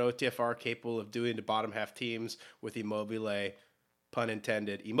indication of what OTFR are capable of doing to bottom half teams with Immobile, pun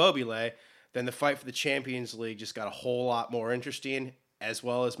intended, Immobile, then the fight for the Champions League just got a whole lot more interesting, as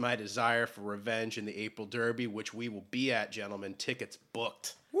well as my desire for revenge in the April Derby, which we will be at, gentlemen. Tickets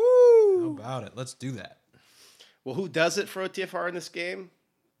booked. How about it? Let's do that. Well, who does it for OTFR in this game?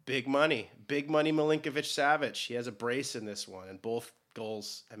 Big money. Big money Milinkovic-Savic. He has a brace in this one, and both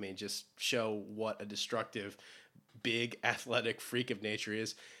goals, just show what a destructive, big, athletic freak of nature he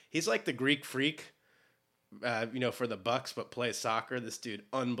is. He's like the Greek freak, for the Bucks, but plays soccer. This dude,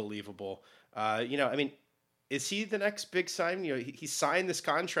 unbelievable. Is he the next big sign? He signed this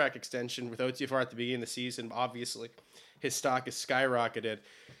contract extension with OTFR at the beginning of the season. Obviously, his stock has skyrocketed.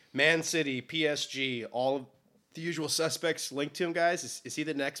 Man City, PSG, all of the usual suspects linked to him, guys. Is he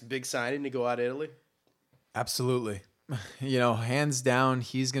the next big signing to go out of Italy? Absolutely. Hands down,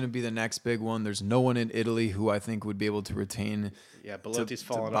 he's going to be the next big one. There's no one in Italy who I think would be able to retain Belotti's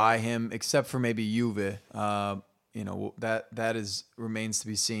fallen to buy off. him, except for maybe Juve. That remains to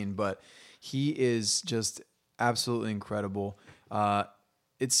be seen. But he is just absolutely incredible.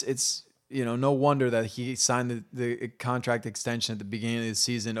 It's no wonder that he signed the contract extension at the beginning of the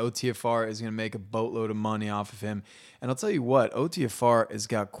season. OTFR is going to make a boatload of money off of him. And I'll tell you what, OTFR has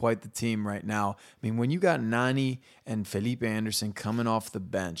got quite the team right now. When you got Nani and Felipe Anderson coming off the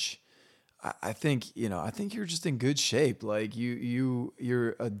bench, I think you're just in good shape. Like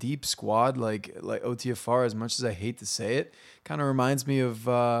you're a deep squad like OTFR, as much as I hate to say it. Kind of reminds me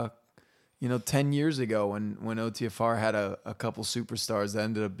of 10 years ago when OTFR had a couple superstars that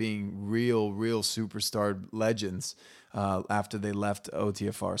ended up being real superstar legends after they left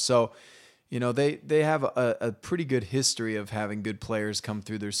OTFR. So, they have a pretty good history of having good players come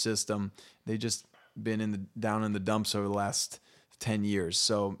through their system. They've just been down in the dumps over the last 10 years.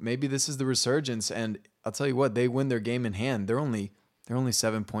 So maybe this is the resurgence. And I'll tell you what, they win their game in hand. They're only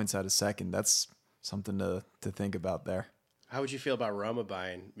 7 points out of second. That's something to think about there. How would you feel about Roma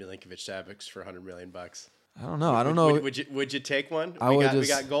buying Milinkovic-Savic for $100 million? I don't know. Would you take one? I we would got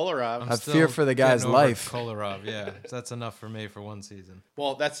just- Golarov. I fear for the guy's Getting over life. Kolarov, yeah. That's enough for me for one season.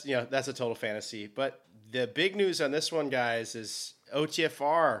 Well, that's a total fantasy. But the big news on this one, guys, is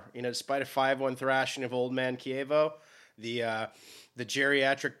OTFR. Despite a 5-1 thrashing of old man Chievo, the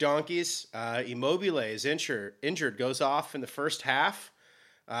geriatric donkeys, Immobile is injured, goes off in the first half.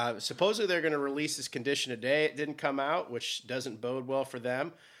 Supposedly they're going to release his condition today. It didn't come out, which doesn't bode well for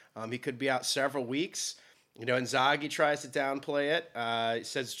them. He could be out several weeks. Inzaghi tries to downplay it. He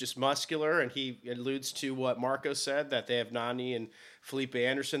says it's just muscular, and he alludes to what Marco said, that they have Nani and Felipe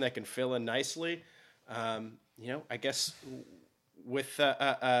Anderson that can fill in nicely. I guess with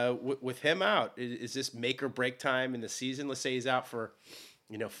him out, is this make or break time in the season? Let's say he's out for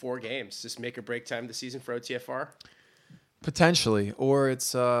 4 games. Is this make or break time of the season for OTFR? Potentially, or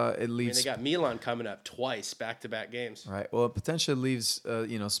it's it leaves. They got Milan coming up twice, back-to-back games. Right. Well, it potentially leaves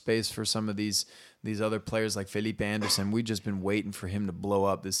space for some of these other players like Felipe Anderson. We've just been waiting for him to blow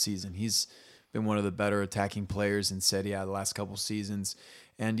up this season. He's been one of the better attacking players in Serie A the last couple seasons,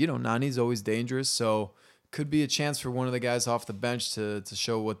 and Nani's always dangerous. So could be a chance for one of the guys off the bench to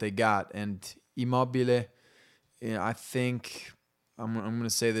show what they got. And Immobile, I think I'm going to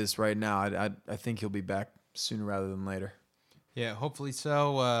say this right now. I think he'll be back sooner rather than later. Yeah, hopefully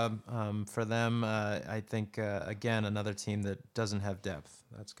so. For them, I think, again, another team that doesn't have depth.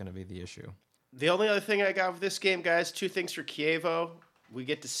 That's going to be the issue. The only other thing I got with this game, guys, 2 things for Chievo. We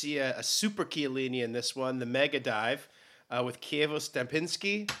get to see a super Chiellini in this one, the mega dive with Chievo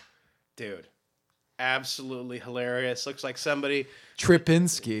Stempinski. Dude, absolutely hilarious. Looks like somebody...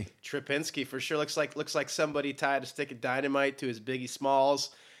 Tripinski for sure. Looks like somebody tied a stick of dynamite to his Biggie Smalls.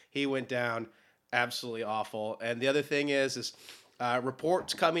 He went down. Absolutely awful. And the other thing is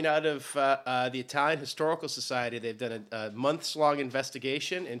reports coming out of the Italian Historical Society. They've done a months-long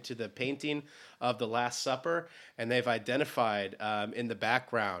investigation into the painting of the Last Supper, and they've identified in the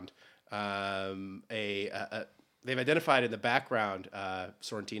background Sorrentino.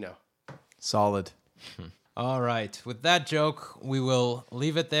 Solid. All right. With that joke, we will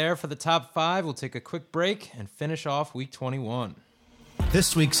leave it there for the top 5. We'll take a quick break and finish off week 21.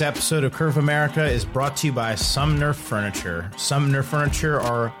 This week's episode of Curve America is brought to you by Sumner Furniture. Sumner Furniture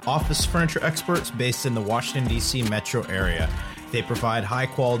are office furniture experts based in the Washington, D.C. metro area. They provide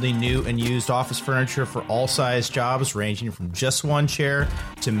high-quality new and used office furniture for all size jobs, ranging from just one chair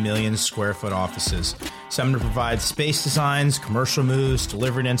to million-square-foot offices. Sumner provides space designs, commercial moves,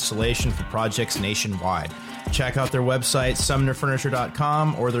 delivery and installation for projects nationwide. Check out their website,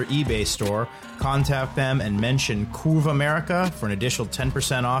 sumnerfurniture.com, or their eBay store. Contact them and mention Curve America for an additional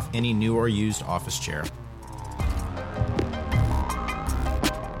 10% off any new or used office chair.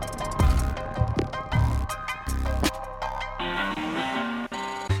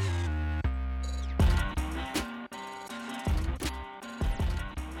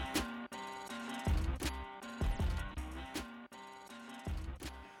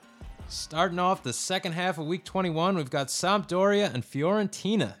 Starting off the second half of Week 21, we've got Sampdoria and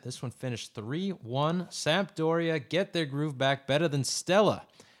Fiorentina. This one finished 3-1. Sampdoria get their groove back better than Stella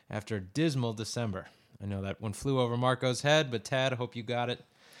after a dismal December. I know that one flew over Marco's head, but Tad, I hope you got it.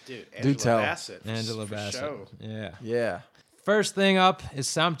 Dude, Do Angela tell. Bassett. Angela for Bassett. show. Yeah. Yeah. First thing up is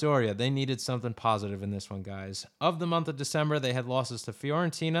Sampdoria. They needed something positive in this one, guys. Of the month of December, they had losses to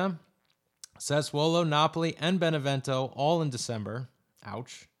Fiorentina, Sassuolo, Napoli, and Benevento, all in December.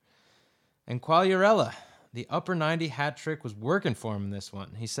 Ouch. And Quagliarella, the upper 90 hat trick was working for him in this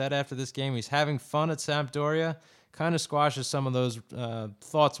one. He said after this game he's having fun at Sampdoria. Kind of squashes some of those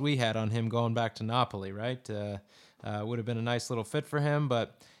thoughts we had on him going back to Napoli, right? Would have been a nice little fit for him,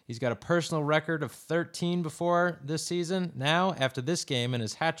 but he's got a personal record of 13 before this season. Now, after this game and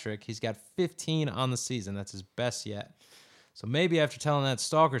his hat trick, he's got 15 on the season. That's his best yet. So maybe after telling that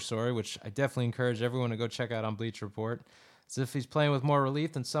stalker story, which I definitely encourage everyone to go check out on Bleacher Report, as if he's playing with more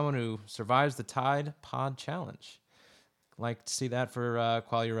relief than someone who survives the Tide Pod Challenge. Like to see that for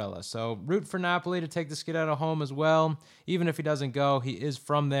Quagliarella. So root for Napoli to take the skid out of home as well. Even if he doesn't go, he is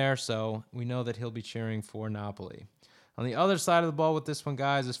from there, so we know that he'll be cheering for Napoli. On the other side of the ball with this one,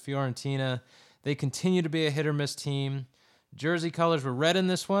 guys, is Fiorentina. They continue to be a hit-or-miss team. Jersey colors were red in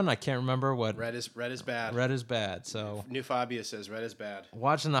this one. I can't remember what. Red is bad. Red is bad. So New Fabio says red is bad.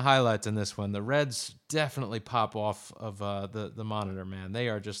 watching the highlights in this one, the Reds definitely pop off of the monitor, man. They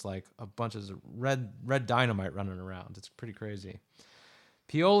are just like a bunch of red dynamite running around. It's pretty crazy.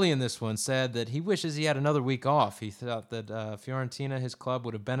 Pioli in this one said that he wishes he had another week off. He thought that Fiorentina, his club,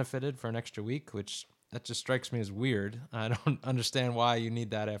 would have benefited for an extra week, which that just strikes me as weird. I don't understand why you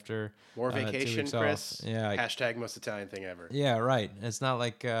need that after More 2 vacation, weeks Chris. off. Yeah, Hashtag most Italian thing ever. yeah, right. It's not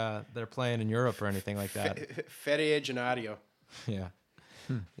like they're playing in Europe or anything like that. Ferie Genadio. Yeah.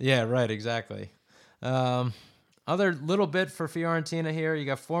 Yeah, right, exactly. Other little bit for Fiorentina here. You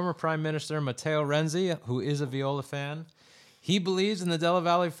got former Prime Minister Matteo Renzi, who is a Viola fan. He believes in the Della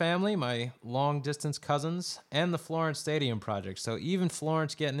Valle family, my long-distance cousins, and the Florence Stadium project. So even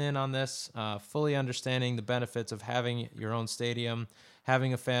Florence getting in on this, fully understanding the benefits of having your own stadium,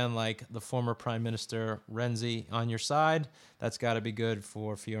 having a fan like the former Prime Minister Renzi on your side, that's got to be good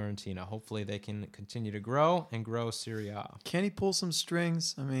for Fiorentina. Hopefully they can continue to grow and grow Serie A. Can he pull some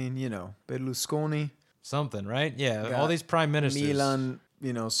strings? I mean, Berlusconi, Something, right? Yeah, Got all these prime ministers. Milan,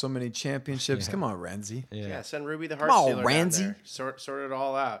 so many championships. Yeah. Come on, Renzi. Yeah, send Ruby the Come Heart on, Stealer down Ramsey. there. Sort it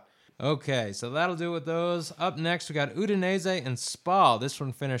all out. Okay, so that'll do with those. Up next, we got Udinese and Spal. This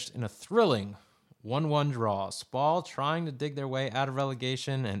one finished in a thrilling 1-1 draw. Spal trying to dig their way out of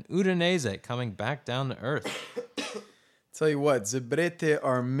relegation, and Udinese coming back down to earth. Tell you what, Zebrete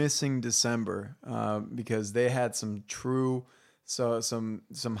are missing December because they had some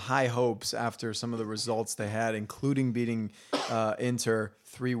high hopes after some of the results they had, including beating Inter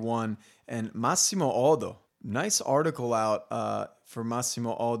 3-1. And Massimo Aldo, nice article out for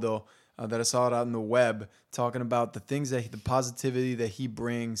Massimo Aldo that I saw it out on the web, talking about the things the positivity that he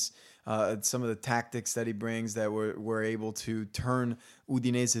brings, some of the tactics that he brings that were able to turn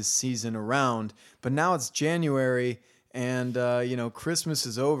Udinese's season around. But now it's January, and Christmas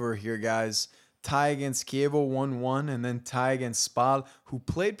is over here, guys. Tie against Chievo 1-1, and then tie against Spal, who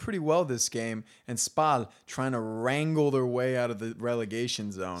played pretty well this game, and Spal trying to wrangle their way out of the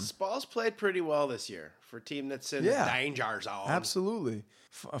relegation zone. Spal's played pretty well this year for a team that's in Yeah. the danger zone. Absolutely.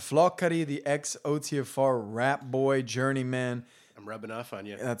 Floccari, the ex-OTFR rap boy journeyman. I'm rubbing off on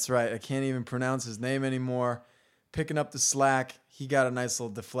you. That's right. I can't even pronounce his name anymore. Picking up the slack. He got a nice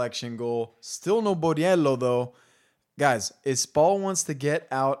little deflection goal. Still no Borriello, though. Guys, if Spal wants to get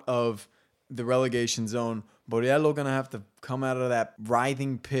out of the relegation zone, Borriello gonna have to come out of that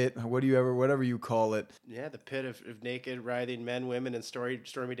writhing pit, whatever you call it. Yeah, the pit of naked, writhing men, women, and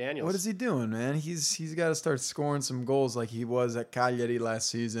Stormy Daniels. What is he doing, man? He's got to start scoring some goals like he was at Cagliari last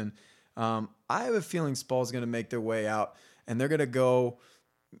season. I have a feeling Spal's gonna make their way out. and they're gonna go,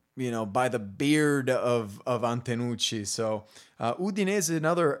 by the beard of Antenucci. So Udinese,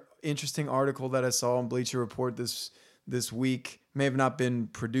 another interesting article that I saw on Bleacher Report this week, may have not been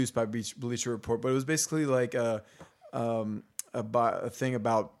produced by Bleacher Report, but it was basically like a thing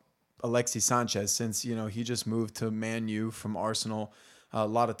about Alexis Sanchez, since he just moved to Man U from Arsenal. A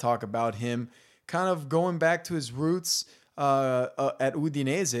lot of talk about him kind of going back to his roots at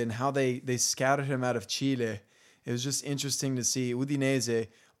Udinese and how they scouted him out of Chile. It was just interesting to see Udinese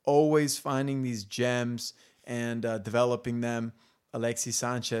always finding these gems and developing them. Alexis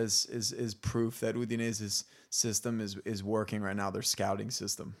Sanchez is proof that Udinese's system is working right now, their scouting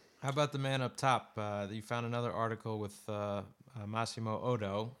system. How about the man up top? You found another article with Massimo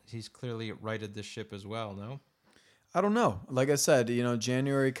Odo. He's clearly righted this ship as well, no? I don't know. Like I said,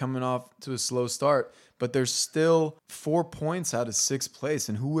 January coming off to a slow start, but there's still 4 points out of 6th place.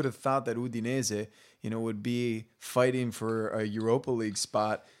 And who would have thought that Udinese, would be fighting for a Europa League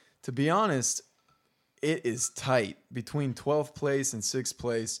spot? To be honest, it is tight between 12th place and 6th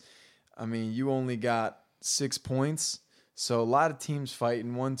place. I mean, you only got 6 points. So a lot of teams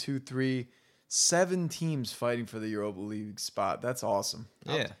fighting. 1, 2, 3, 7 teams fighting for the Europa League spot. That's awesome.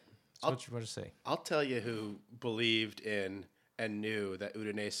 Yeah. What you want to say? I'll tell you who believed in and knew that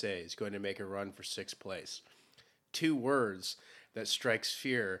Udinese is going to make a run for 6th place. 2 words that strikes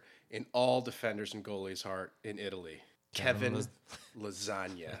fear in all defenders and goalies' heart in Italy. Kevin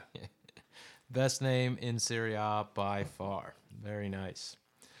Lasagna. Best name in Serie A by far. Very nice.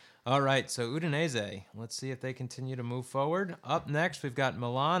 All right, so Udinese. Let's see if they continue to move forward. Up next, we've got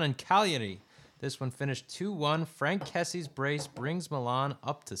Milan and Cagliari. This one finished 2-1. Frank Kessie's brace brings Milan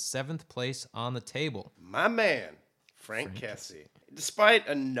up to 7th place on the table. My man, Frank Kessie. Despite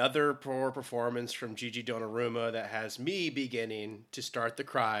another poor performance from Gigi Donnarumma that has me beginning to start the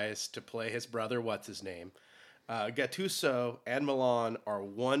cries to play his brother, what's-his-name, Gattuso and Milan are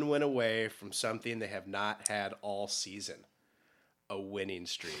 1 win away from something they have not had all season. A winning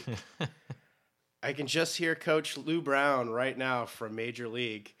streak. I can just hear Coach Lou Brown right now from Major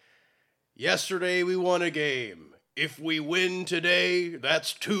League. Yesterday we won a game. If we win today,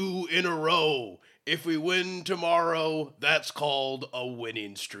 that's 2 in a row. If we win tomorrow, that's called a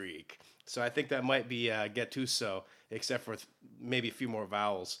winning streak. So I think that might be Gattuso, except for maybe a few more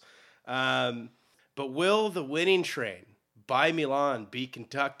vowels. But will the winning train by Milan be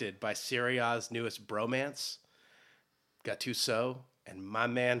conducted by Serie A's newest bromance? Gattuso and my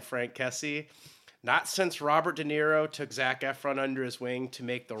man Frank Kessie? Not since Robert De Niro took Zac Efron under his wing to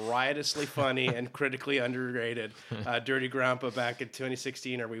make the riotously funny and critically underrated Dirty Grandpa back in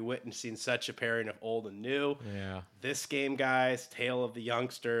 2016 are we witnessing such a pairing of old and new. Yeah. This game, guys, tale of the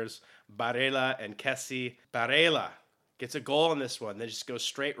youngsters, Barella and Kessie. Barella gets a goal in this one, then just goes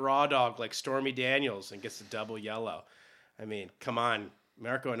straight raw dog like Stormy Daniels and gets a double yellow. I mean, come on.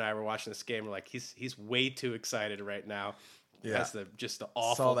 Marco and I were watching this game. We're like, he's way too excited right now. Yeah. That's just the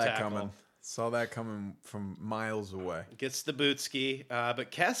awful tackle. Saw that coming from miles away. Gets the boot ski.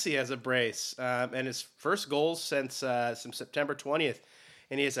 But Kessie has a brace. And his first goal since September 20th.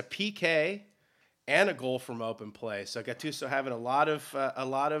 And he has a PK and a goal from open play. So Gattuso having a lot of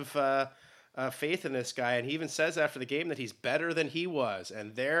faith in this guy. And he even says after the game that he's better than he was.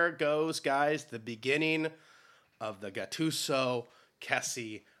 And there goes, guys, the beginning of the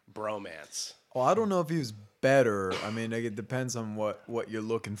Gattuso-Kessie bromance. Well, I don't know if he was better. I mean, it depends on what you're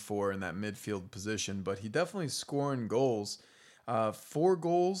looking for in that midfield position, but he definitely scoring goals. 4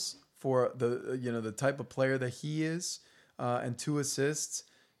 goals for the type of player that he is, and 2 assists.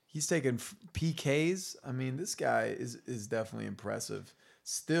 He's taking PKs. I mean, this guy is definitely impressive.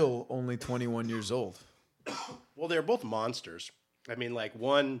 Still only 21 years old. Well, they're both monsters. I mean, like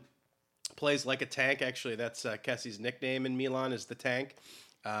one plays like a tank. Actually, that's Kessie's nickname in Milan is the Tank.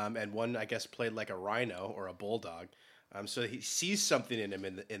 And one, I guess, played like a rhino or a bulldog. So he sees something in him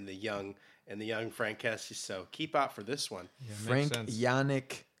in the young Frank Kessie. So keep out for this one. Yeah, Frank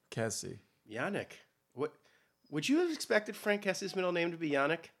Yannick Kessie. Yannick. What would you have expected Frank Kessie's middle name to be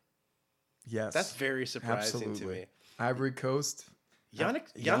Yannick? Yes, That's very surprising to me. Ivory Coast.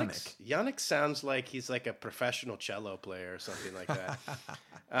 Yannick sounds like he's like a professional cello player or something like that.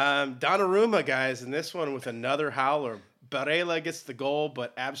 Donnarumma, guys, in this one with another howler. Barella gets the goal,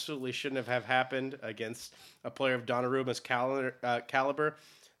 but absolutely shouldn't have happened against a player of Donnarumma's caliber.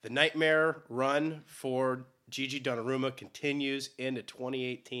 The nightmare run for Gigi Donnarumma continues into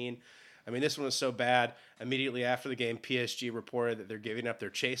 2018. I mean, this one was so bad. Immediately after the game, PSG reported that they're giving up their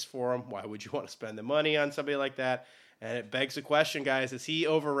chase for him. Why would you want to spend the money on somebody like that? And it begs the question, guys, is he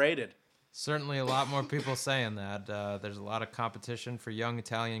overrated? Certainly a lot more people saying that. There's a lot of competition for young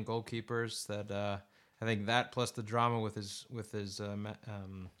Italian goalkeepers that I think that plus the drama with his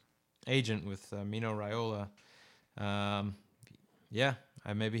agent with Mino Raiola.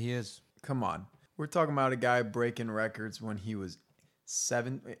 Maybe he is. Come on. We're talking about a guy breaking records when he was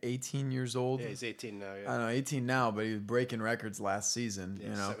 18 years old. Yeah, he's 18 now. Yeah. I don't know, 18 now, but he was breaking records last season.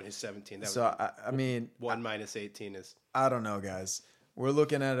 Yeah, he's 17. So, I mean... 1 minus 18 is... I don't know, guys. We're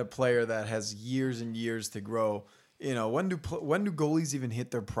looking at a player that has years and years to grow. When do goalies even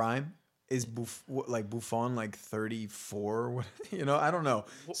hit their prime? Is Buffon like 34? I don't know.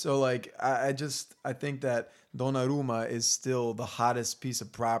 So I think that Donnarumma is still the hottest piece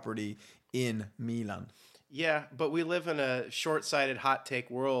of property in Milan. Yeah, but we live in a short-sighted hot take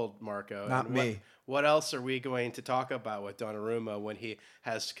world, Marco. Not me. What else are we going to talk about with Donnarumma when he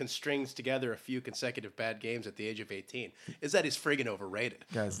has strings together a few consecutive bad games at the age of 18? Is that he's friggin' overrated.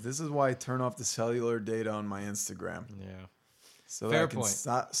 Guys, this is why I turn off the cellular data on my Instagram. Yeah. So Fair that I can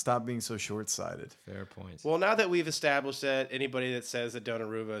point. Stop being so short-sighted. Fair point. Well, now that we've established that anybody that says that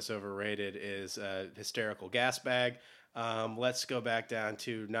Donnarumma is overrated is a hysterical gas bag, let's go back down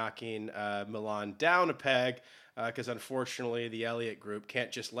to knocking Milan down a peg, because unfortunately the Elliott Group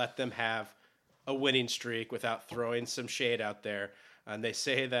can't just let them have a winning streak without throwing some shade out there. And they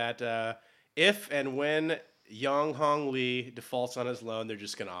say that if and when Young Hong Lee defaults on his loan, they're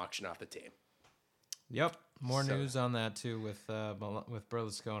just going to auction off the team. Yep. More news on that too with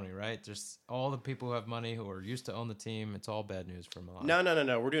Berlusconi, right? Just all the people who have money who are used to own the team. It's all bad news for Milan.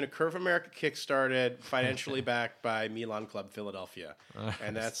 No. We're doing a Curve America kickstarted, financially backed by Milan Club Philadelphia,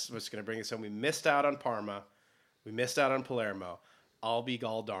 and that's what's going to bring us home. We missed out on Parma, we missed out on Palermo. I'll be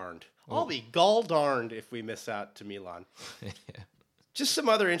gall darned. I'll be gall darned if we miss out to Milan. Yeah. Just some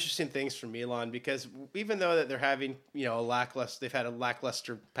other interesting things from Milan, because even though that they're having they've had a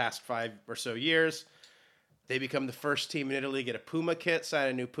lackluster past 5 or so years. They become the first team in Italy to get a Puma kit, sign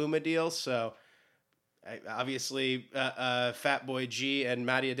a new Puma deal. So, obviously, Fat Boy G and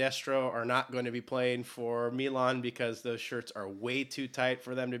Mattia Destro are not going to be playing for Milan because those shirts are way too tight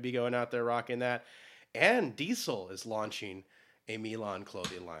for them to be going out there rocking that. And Diesel is launching a Milan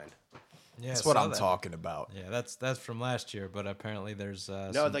clothing line. Yeah, that's what I'm talking about. Yeah, that's from last year, but apparently there's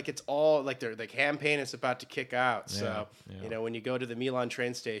it's all the campaign is about to kick out. So yeah. When you go to the Milan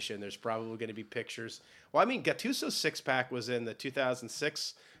train station, there's probably going to be pictures. Well, I mean, Gattuso's 6-pack was in the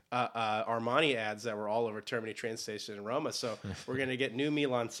 2006 Armani ads that were all over Termini train station in Roma. So we're going to get new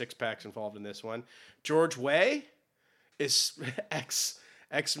Milan 6-packs involved in this one. George Weah is ex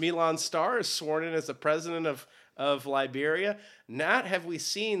Milan star, is sworn in as the president of Liberia. Not have we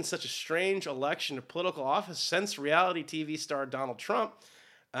seen such a strange election of political office since reality TV star Donald Trump.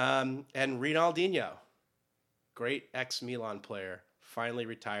 And Ronaldinho, great ex-Milan player, finally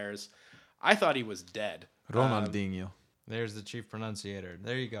retires. I thought he was dead. Ronaldinho. There's the chief pronunciator.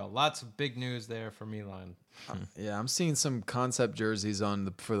 There you go. Lots of big news there for Milan. Yeah, I'm seeing some concept jerseys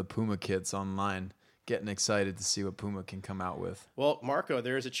for the Puma kits online. Getting excited to see what Puma can come out with. Well, Marco,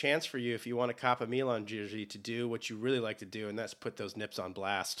 there is a chance for you if you want to cop a Milan jersey to do what you really like to do, and that's put those nips on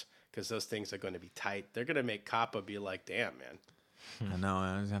blast, because those things are going to be tight. They're going to make Kappa be like, damn, man. I know.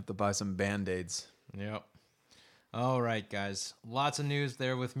 I have to buy some Band-Aids. Yep. All right, guys. Lots of news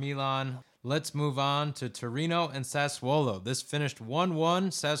there with Milan. Let's move on to Torino and Sassuolo. This finished 1-1.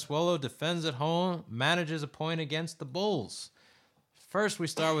 Sassuolo defends at home, manages a point against the Bulls. First, we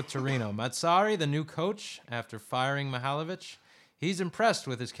start with Torino. Mazzari, the new coach, after firing Mihalovic, he's impressed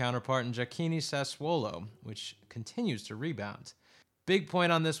with his counterpart in Giacchini Sassuolo, which continues to rebound. Big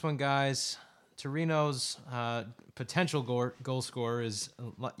point on this one, guys. Torino's potential goal scorer is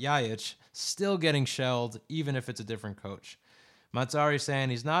Ljajic, still getting shelled, even if it's a different coach. Mazzari saying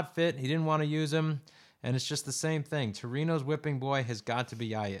he's not fit, he didn't want to use him, and it's just the same thing. Torino's whipping boy has got to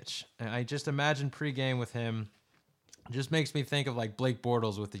be Ljajic. And I just imagine pregame with him. Just makes me think of like Blake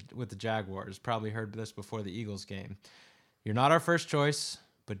Bortles with the Jaguars. Probably heard this before the Eagles game. You're not our first choice,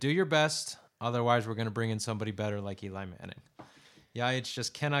 but do your best. Otherwise, we're going to bring in somebody better like Eli Manning. Ljajic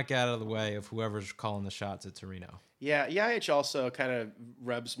just cannot get out of the way of whoever's calling the shots at Torino. Yeah, Ljajic also kind of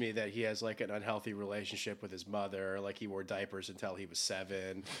rubs me that he has like an unhealthy relationship with his mother. Like he wore diapers until he was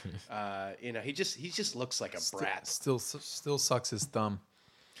 7. He just looks like a brat. Still sucks his thumb.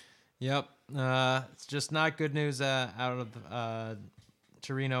 Yep. It's just not good news out of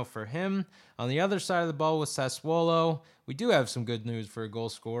Torino for him. On the other side of the ball with Sassuolo, we do have some good news for a goal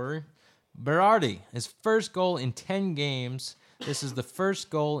scorer. Berardi, his first goal in 10 games. This is the first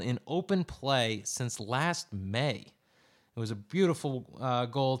goal in open play since last May. It was a beautiful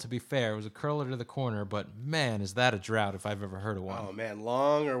goal, to be fair. It was a curler to the corner, but man, is that a drought if I've ever heard of one. Oh, man,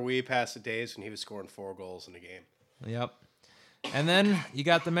 long are we past the days when he was scoring 4 goals in a game. Yep. And then you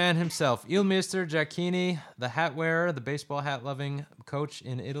got the man himself, Ilmeister Giacchini, the hat wearer, the baseball hat loving coach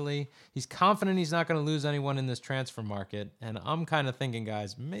in Italy. He's confident he's not going to lose anyone in this transfer market. And I'm kind of thinking,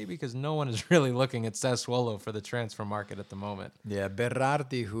 guys, maybe because no one is really looking at Sassuolo for the transfer market at the moment. Yeah,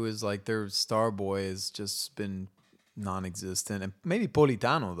 Berardi, who is like their star boy, has just been non-existent. And maybe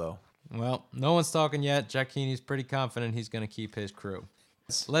Politano, though. Well, no one's talking yet. Giacchini's pretty confident he's going to keep his crew.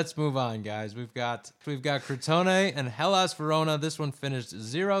 Let's move on, guys. We've got Crotone and Hellas Verona. This one finished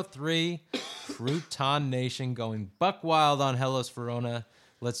 0-3. Crouton Nation going buck wild on Hellas Verona.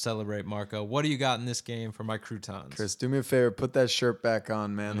 Let's celebrate, Marco. What do you got in this game for my Croutons? Chris, do me a favor. Put that shirt back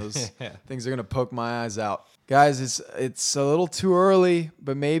on, man. Those things are going to poke my eyes out. Guys, it's a little too early,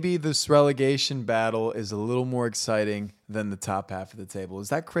 but maybe this relegation battle is a little more exciting than the top half of the table. Is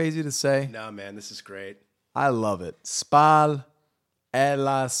that crazy to say? No, man, this is great. I love it. Spal,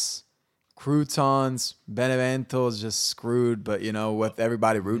 Hellas, Croutons, Benevento is just screwed, but you know, with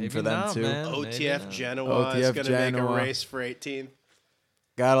everybody rooting Maybe for them not, too. man. OTF Genoa is OTF going to make a Genoa. race for 18th.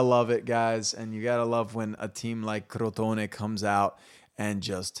 Gotta love it, guys. And you gotta love when a team like Crotone comes out and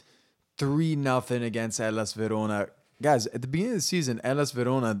just 3-0 against Hellas Verona. Guys, at the beginning of the season, Hellas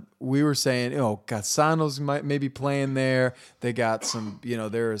Verona, we were saying, Cassano's maybe playing there. They got some,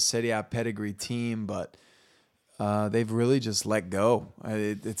 they're a Serie A pedigree team, but they've really just let go.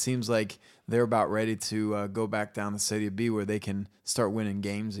 It seems like they're about ready to go back down to Serie B where they can start winning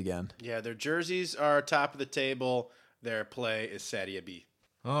games again. Yeah, their jerseys are top of the table. Their play is Serie B.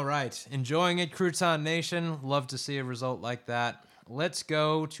 All right. Enjoying it, Crouton Nation. Love to see a result like that. Let's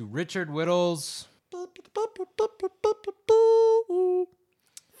go to Richard Whittles. The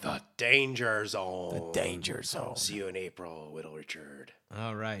Danger Zone. The Danger Zone. See you in April, Whittle Richard.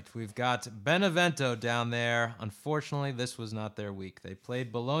 All right. We've got Benevento down there. Unfortunately, this was not their week. They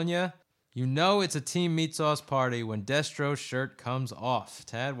played Bologna. You know it's a team meat sauce party when Destro's shirt comes off.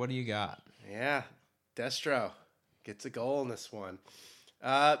 Tad, what do you got? Yeah, Destro gets a goal in this one.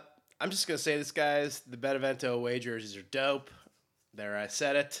 I'm just going to say this, guys. The Benevento away jerseys are dope. There, I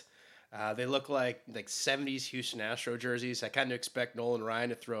said it. They look like 70s Houston Astro jerseys. I kind of expect Nolan Ryan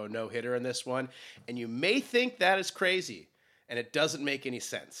to throw a no-hitter in this one. And you may think that is crazy, and it doesn't make any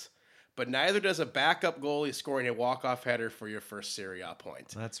sense. But neither does a backup goalie scoring a walk-off header for your first Serie A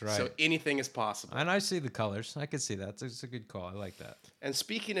point. That's right. So anything is possible. And I see the colors. I can see that. It's a good call. I like that. And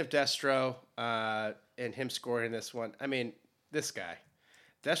speaking of Destro and him scoring in this one, I mean, this guy.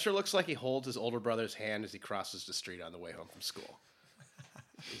 Destro looks like he holds his older brother's hand as he crosses the street on the way home from school.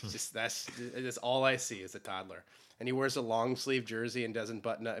 It's just that's all I see as a toddler. And he wears a long sleeve jersey and doesn't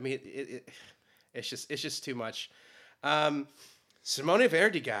button up. I mean, it's just too much. Simone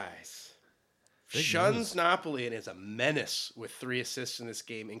Verdi, guys, shuns Napoli and is a menace with 3 assists in this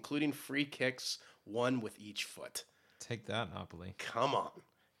game, including free kicks, 1 with each foot. Take that, Napoli. Come on.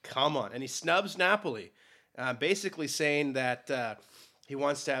 And he snubs Napoli, basically saying that he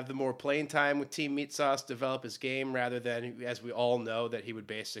wants to have the more playing time with Team Meat Sauce, develop his game, rather than, as we all know, that he would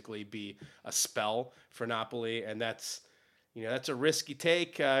basically be a spell for Napoli. And that's a risky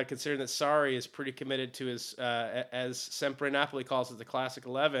take, considering that Sarri is pretty committed to his, as Sempre Napoli calls it, the Classic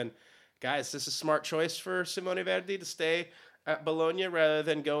 11. Guys, is this a smart choice for Simone Verdi to stay at Bologna rather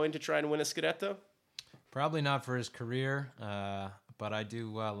than going to try and win a Scudetto? Probably not for his career, but I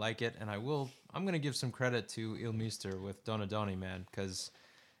do like it, and I'm going to give some credit to Ilmeister with Donadoni, man, because,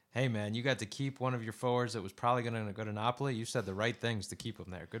 hey, man, you got to keep one of your forwards that was probably going to go to Napoli. You said the right things to keep him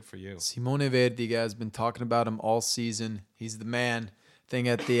there. Good for you. Simone Verdi, guys, been talking about him all season. He's the man. I think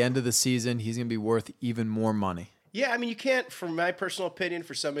at the end of the season, he's going to be worth even more money. Yeah, I mean, you can't, from my personal opinion,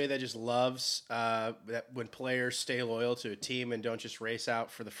 for somebody that just loves that when players stay loyal to a team and don't just race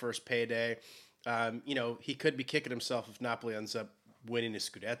out for the first payday, he could be kicking himself if Napoli ends up winning a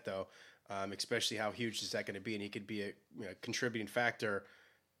Scudetto, especially how huge is that going to be, and he could be a contributing factor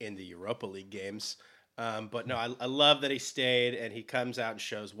in the Europa League games. But no, I love that he stayed, and he comes out and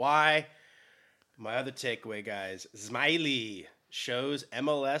shows why. My other takeaway, guys, Smiley shows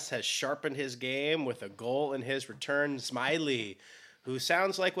MLS has sharpened his game with a goal in his return. Smiley, who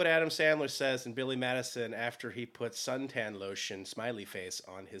sounds like what Adam Sandler says in Billy Madison after he puts suntan lotion, smiley face,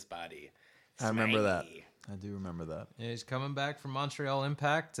 on his body. I remember that. Smiley. I do remember that. Yeah, he's coming back from Montreal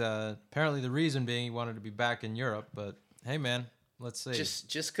Impact. Apparently the reason being he wanted to be back in Europe, but hey, man, let's see.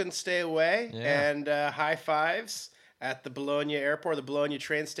 Just couldn't stay away. Yeah. And high fives at the Bologna airport, the Bologna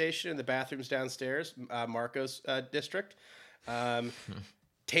train station, and the bathrooms downstairs, Marco's district.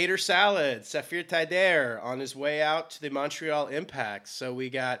 Tater salad, Safir Taider on his way out to the Montreal Impact. So we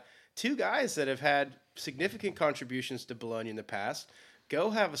got 2 guys that have had significant contributions to Bologna in the past.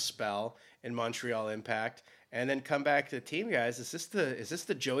 Go have a spell in Montreal Impact, and then come back to the team, guys. Is this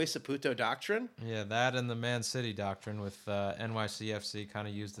the Joey Saputo doctrine? Yeah, that and the Man City doctrine with NYCFC kind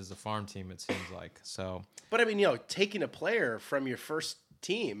of used as a farm team, it seems like. So, But I mean, taking a player from your first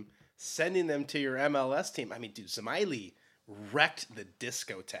team, sending them to your MLS team. I mean, dude, Zemaili wrecked the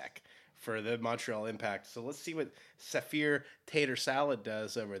discotheque for the Montreal Impact. So let's see what Safir Tater Salad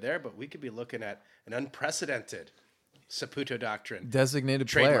does over there. But we could be looking at an unprecedented Saputo doctrine. Designated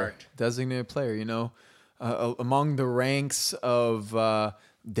player, among the ranks of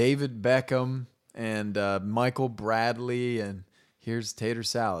David Beckham and Michael Bradley, and here's Tater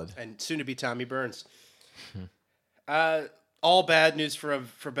Salad. And soon to be Tommy Burns. All bad news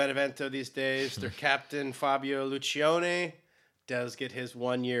for Benevento these days. Their captain, Fabio Lucione, does get his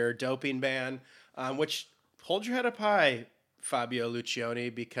 1-year doping ban, which hold your head up high, Fabio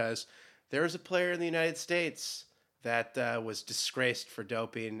Lucione, because there was a player in the United States that was disgraced for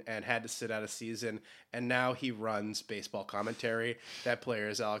doping and had to sit out a season, and now he runs baseball commentary. That player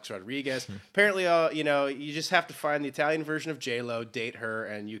is Alex Rodriguez. Apparently, you just have to find the Italian version of J-Lo, date her,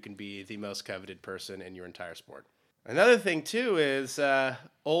 and you can be the most coveted person in your entire sport. Another thing, too, is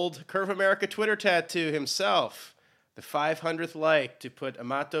old Curve America Twitter tattoo himself. The 500th like to put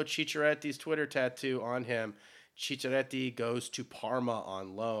Amato Cicciaretti's Twitter tattoo on him. Cicciaretti goes to Parma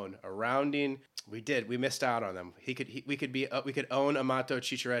on loan. A rounding. We missed out on them. We could own Amato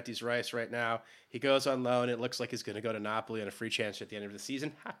Cicciaretti's rice right now. He goes on loan. It looks like he's going to go to Napoli on a free transfer at the end of the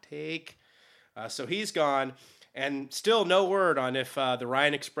season. Hot take. So he's gone. And still no word on if the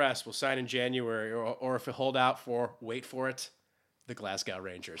Ryan Express will sign in January or if he'll hold out for, wait for it, the Glasgow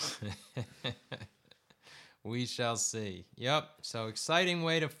Rangers. we shall see. Yep. So exciting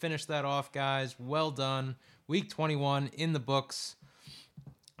way to finish that off, guys. Well done. Week 21 in the books.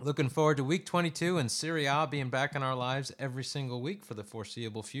 Looking forward to Week 22 and Serie A being back in our lives every single week for the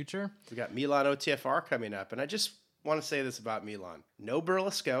foreseeable future. We got Milan OTFR coming up. And I just want to say this about Milan. No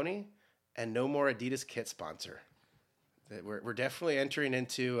Berlusconi. And no more Adidas kit sponsor. We're definitely entering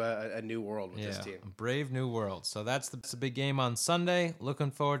into a new world with this team. A brave new world. So that's the big game on Sunday. Looking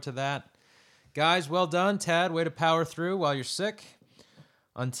forward to that. Guys, well done. Tad, way to power through while you're sick.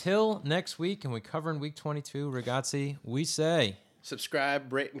 Until next week, and we cover in Week 22, ragazzi, we say...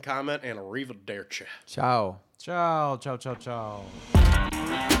 Subscribe, rate, and comment, and arrivederci. Ciao. Ciao, ciao, ciao, ciao.